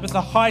tonight with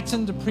a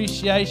heightened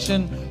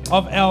appreciation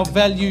of our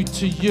value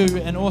to you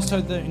and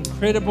also the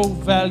incredible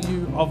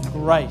value of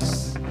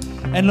grace.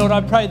 And Lord,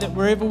 I pray that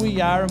wherever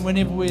we are and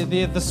whenever we're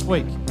there this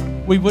week,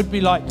 we would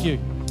be like you,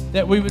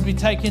 that we would be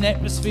taking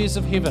atmospheres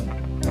of heaven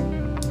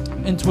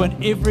into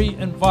every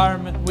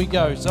environment we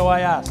go. So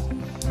I ask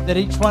that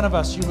each one of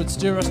us, you would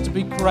stir us to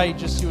be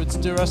courageous, you would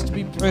stir us to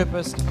be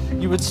purposed,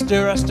 you would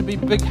stir us to be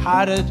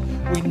big-hearted.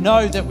 We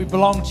know that we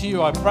belong to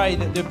you. I pray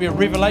that there'd be a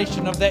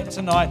revelation of that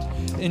tonight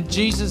in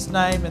Jesus'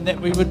 name, and that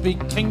we would be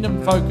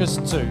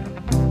kingdom-focused too.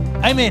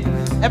 Amen.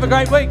 Have a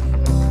great week.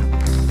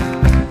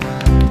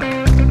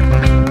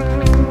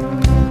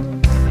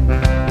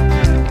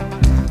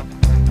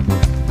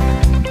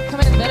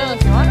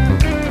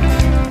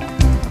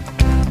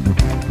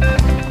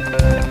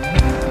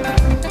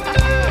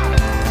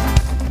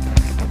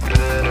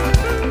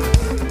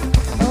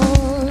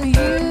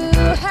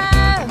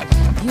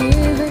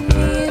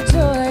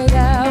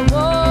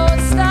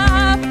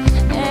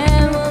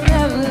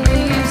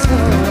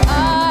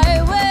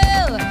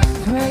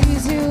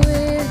 Praise you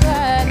with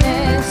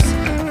gladness,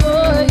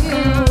 for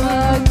you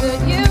are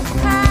good. You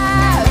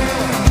have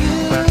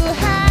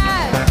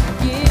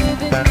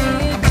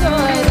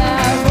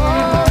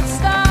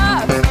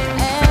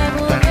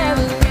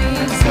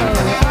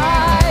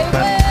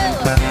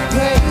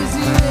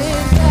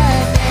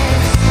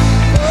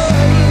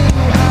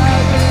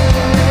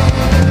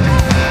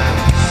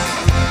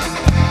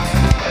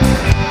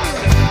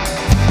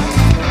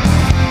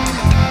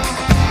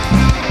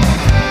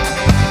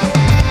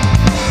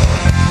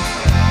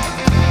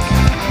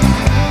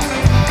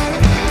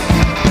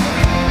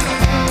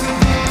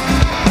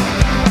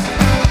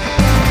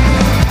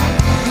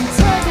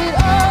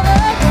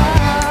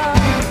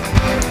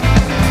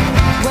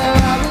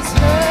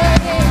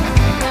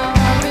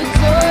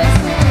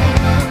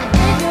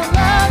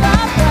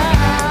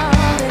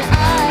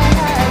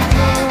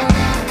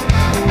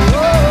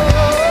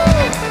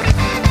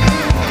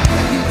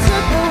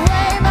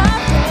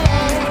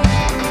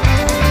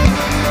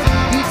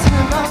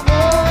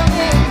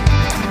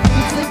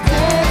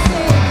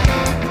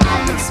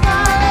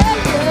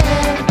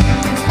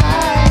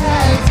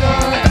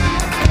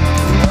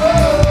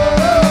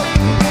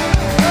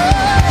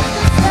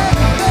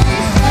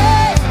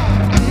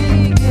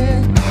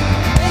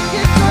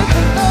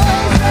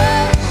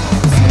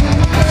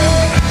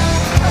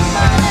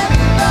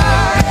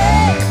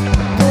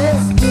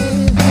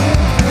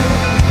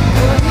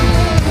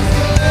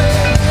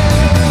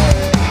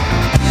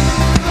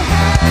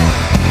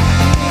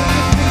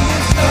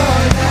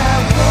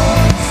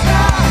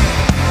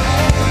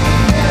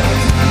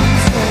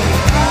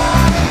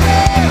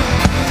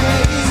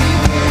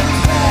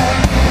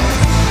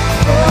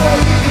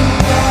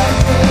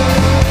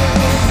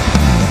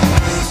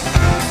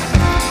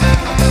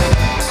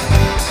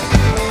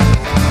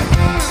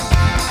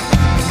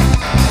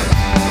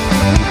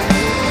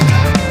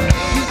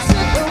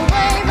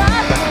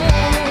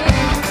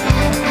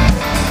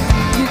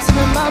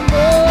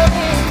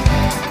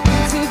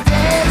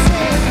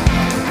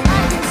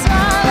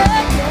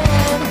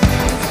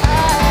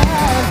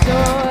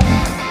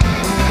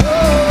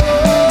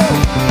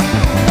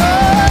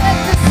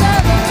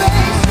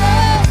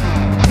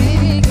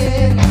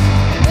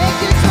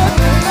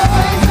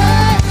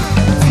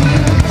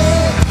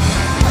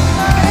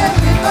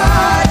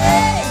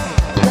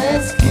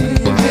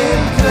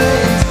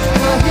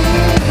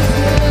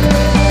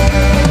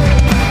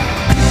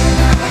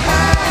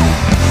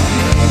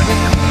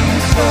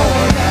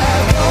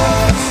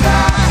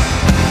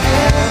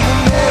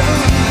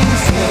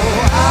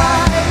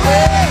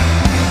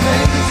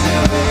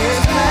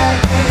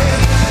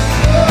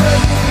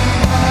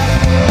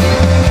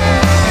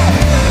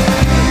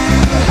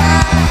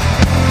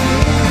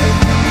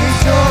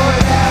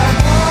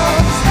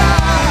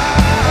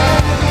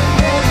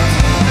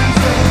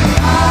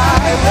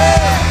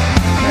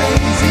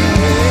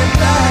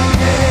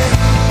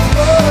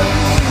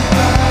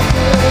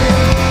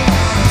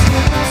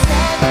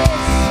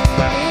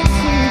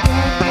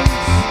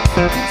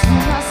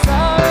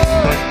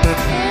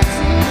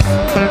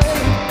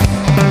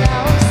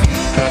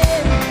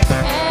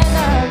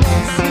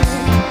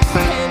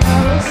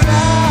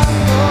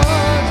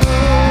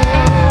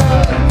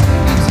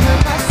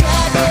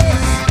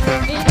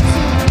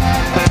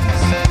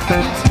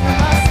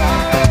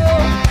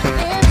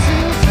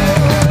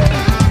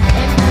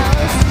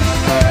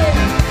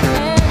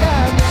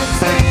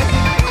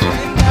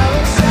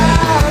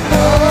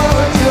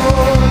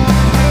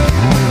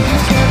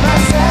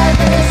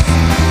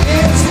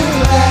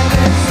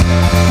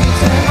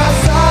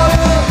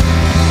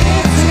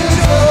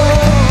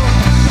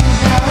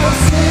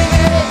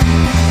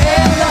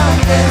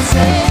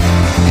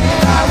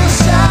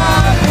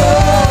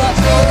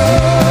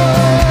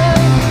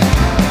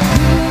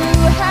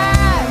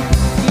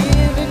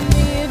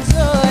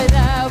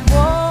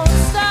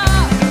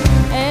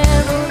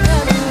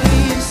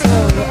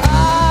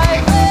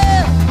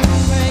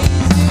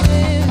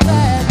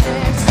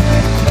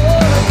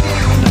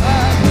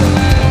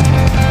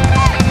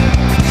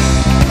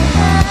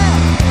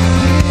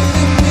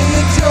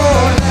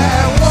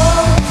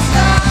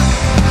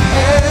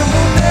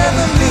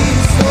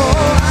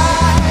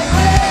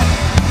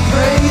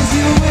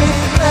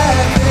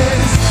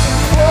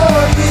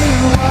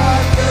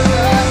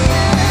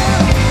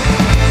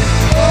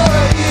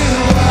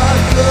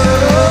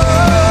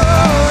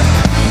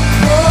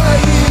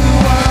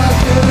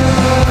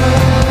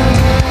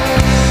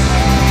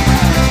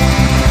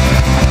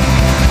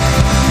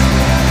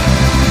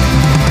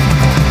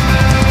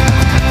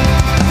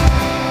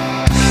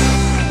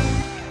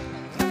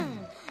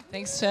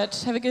Thanks,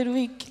 church. Have a good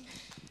week.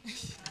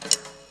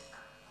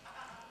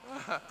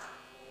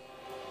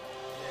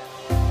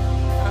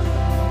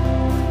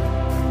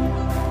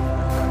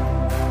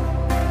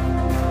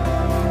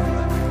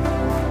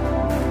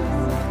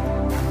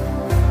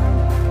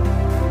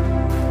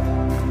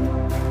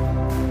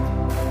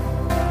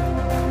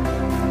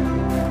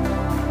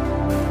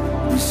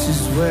 This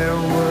is where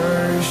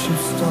worship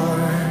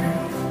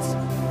starts,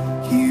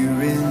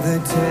 here in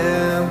the temple.